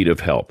somebody in need of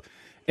help.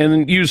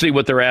 And usually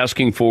what they're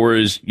asking for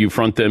is you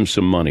front them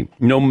some money.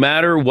 No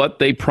matter what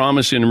they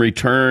promise in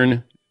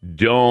return,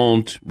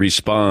 don't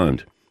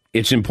respond.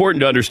 It's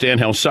important to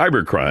understand how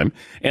cybercrime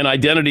and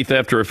identity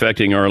theft are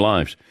affecting our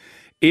lives.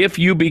 If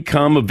you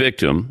become a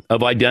victim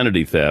of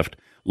identity theft,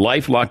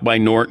 LifeLock by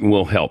Norton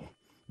will help.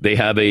 They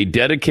have a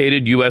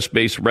dedicated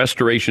U.S.-based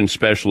restoration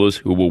specialist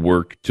who will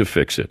work to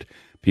fix it.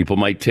 People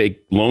might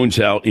take loans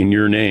out in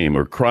your name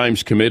or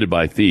crimes committed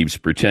by thieves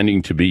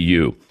pretending to be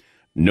you.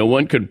 No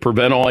one could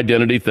prevent all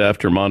identity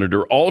theft or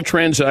monitor all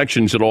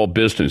transactions at all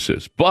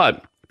businesses,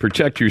 but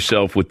protect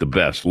yourself with the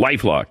best.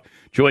 LifeLock.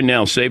 Join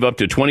now. Save up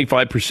to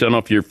 25%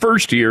 off your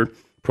first year.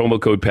 Promo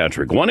code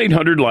Patrick.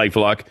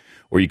 1-800-LifeLock,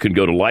 or you can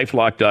go to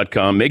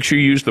LifeLock.com. Make sure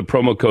you use the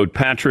promo code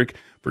Patrick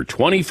for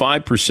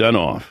 25%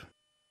 off.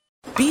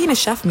 Being a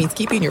chef means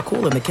keeping your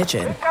cool in the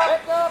kitchen.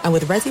 And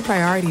with Resi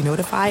Priority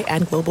Notify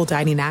and Global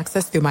Dining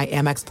Access through my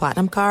Amex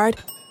Platinum card,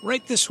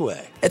 Right this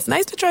way. it's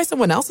nice to try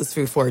someone else's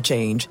food for a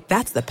change.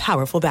 That's the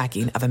powerful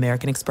backing of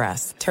American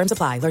Express. Terms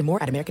apply. Learn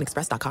more at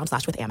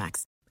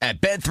americanexpress.com/withAmex. At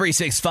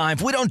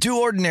Bet365, we don't do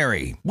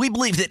ordinary. We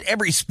believe that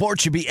every sport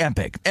should be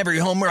epic. Every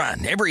home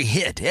run, every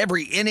hit,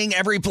 every inning,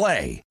 every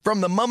play. From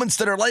the moments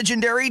that are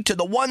legendary to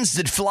the ones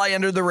that fly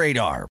under the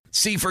radar.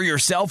 See for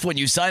yourself when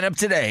you sign up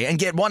today and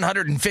get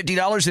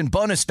 $150 in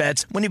bonus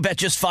bets when you bet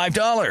just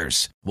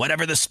 $5.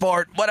 Whatever the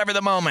sport, whatever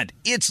the moment,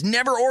 it's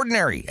never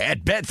ordinary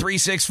at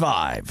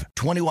Bet365.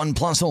 21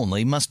 plus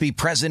only. Must be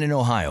present in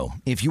Ohio.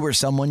 If you or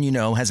someone you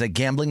know has a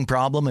gambling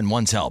problem and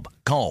wants help,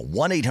 call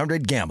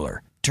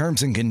 1-800-GAMBLER.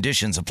 Terms and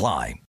conditions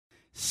apply.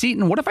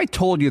 Seton, what if I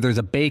told you there's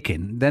a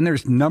bacon, then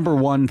there's number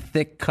one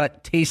thick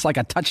cut, tastes like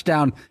a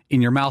touchdown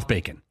in your mouth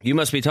bacon? You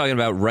must be talking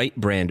about Wright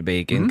brand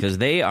bacon because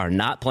they are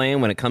not playing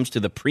when it comes to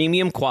the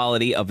premium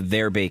quality of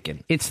their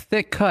bacon. It's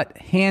thick cut,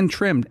 hand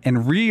trimmed,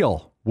 and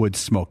real wood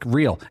smoke.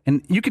 Real.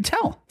 And you can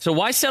tell. So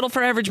why settle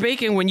for average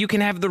bacon when you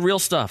can have the real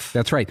stuff?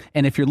 That's right.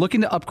 And if you're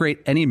looking to upgrade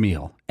any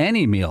meal,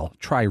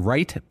 try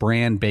Wright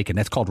brand bacon.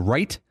 That's called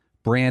Wright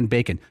brand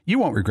bacon. You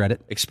won't regret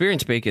it.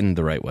 Experience bacon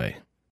the right way.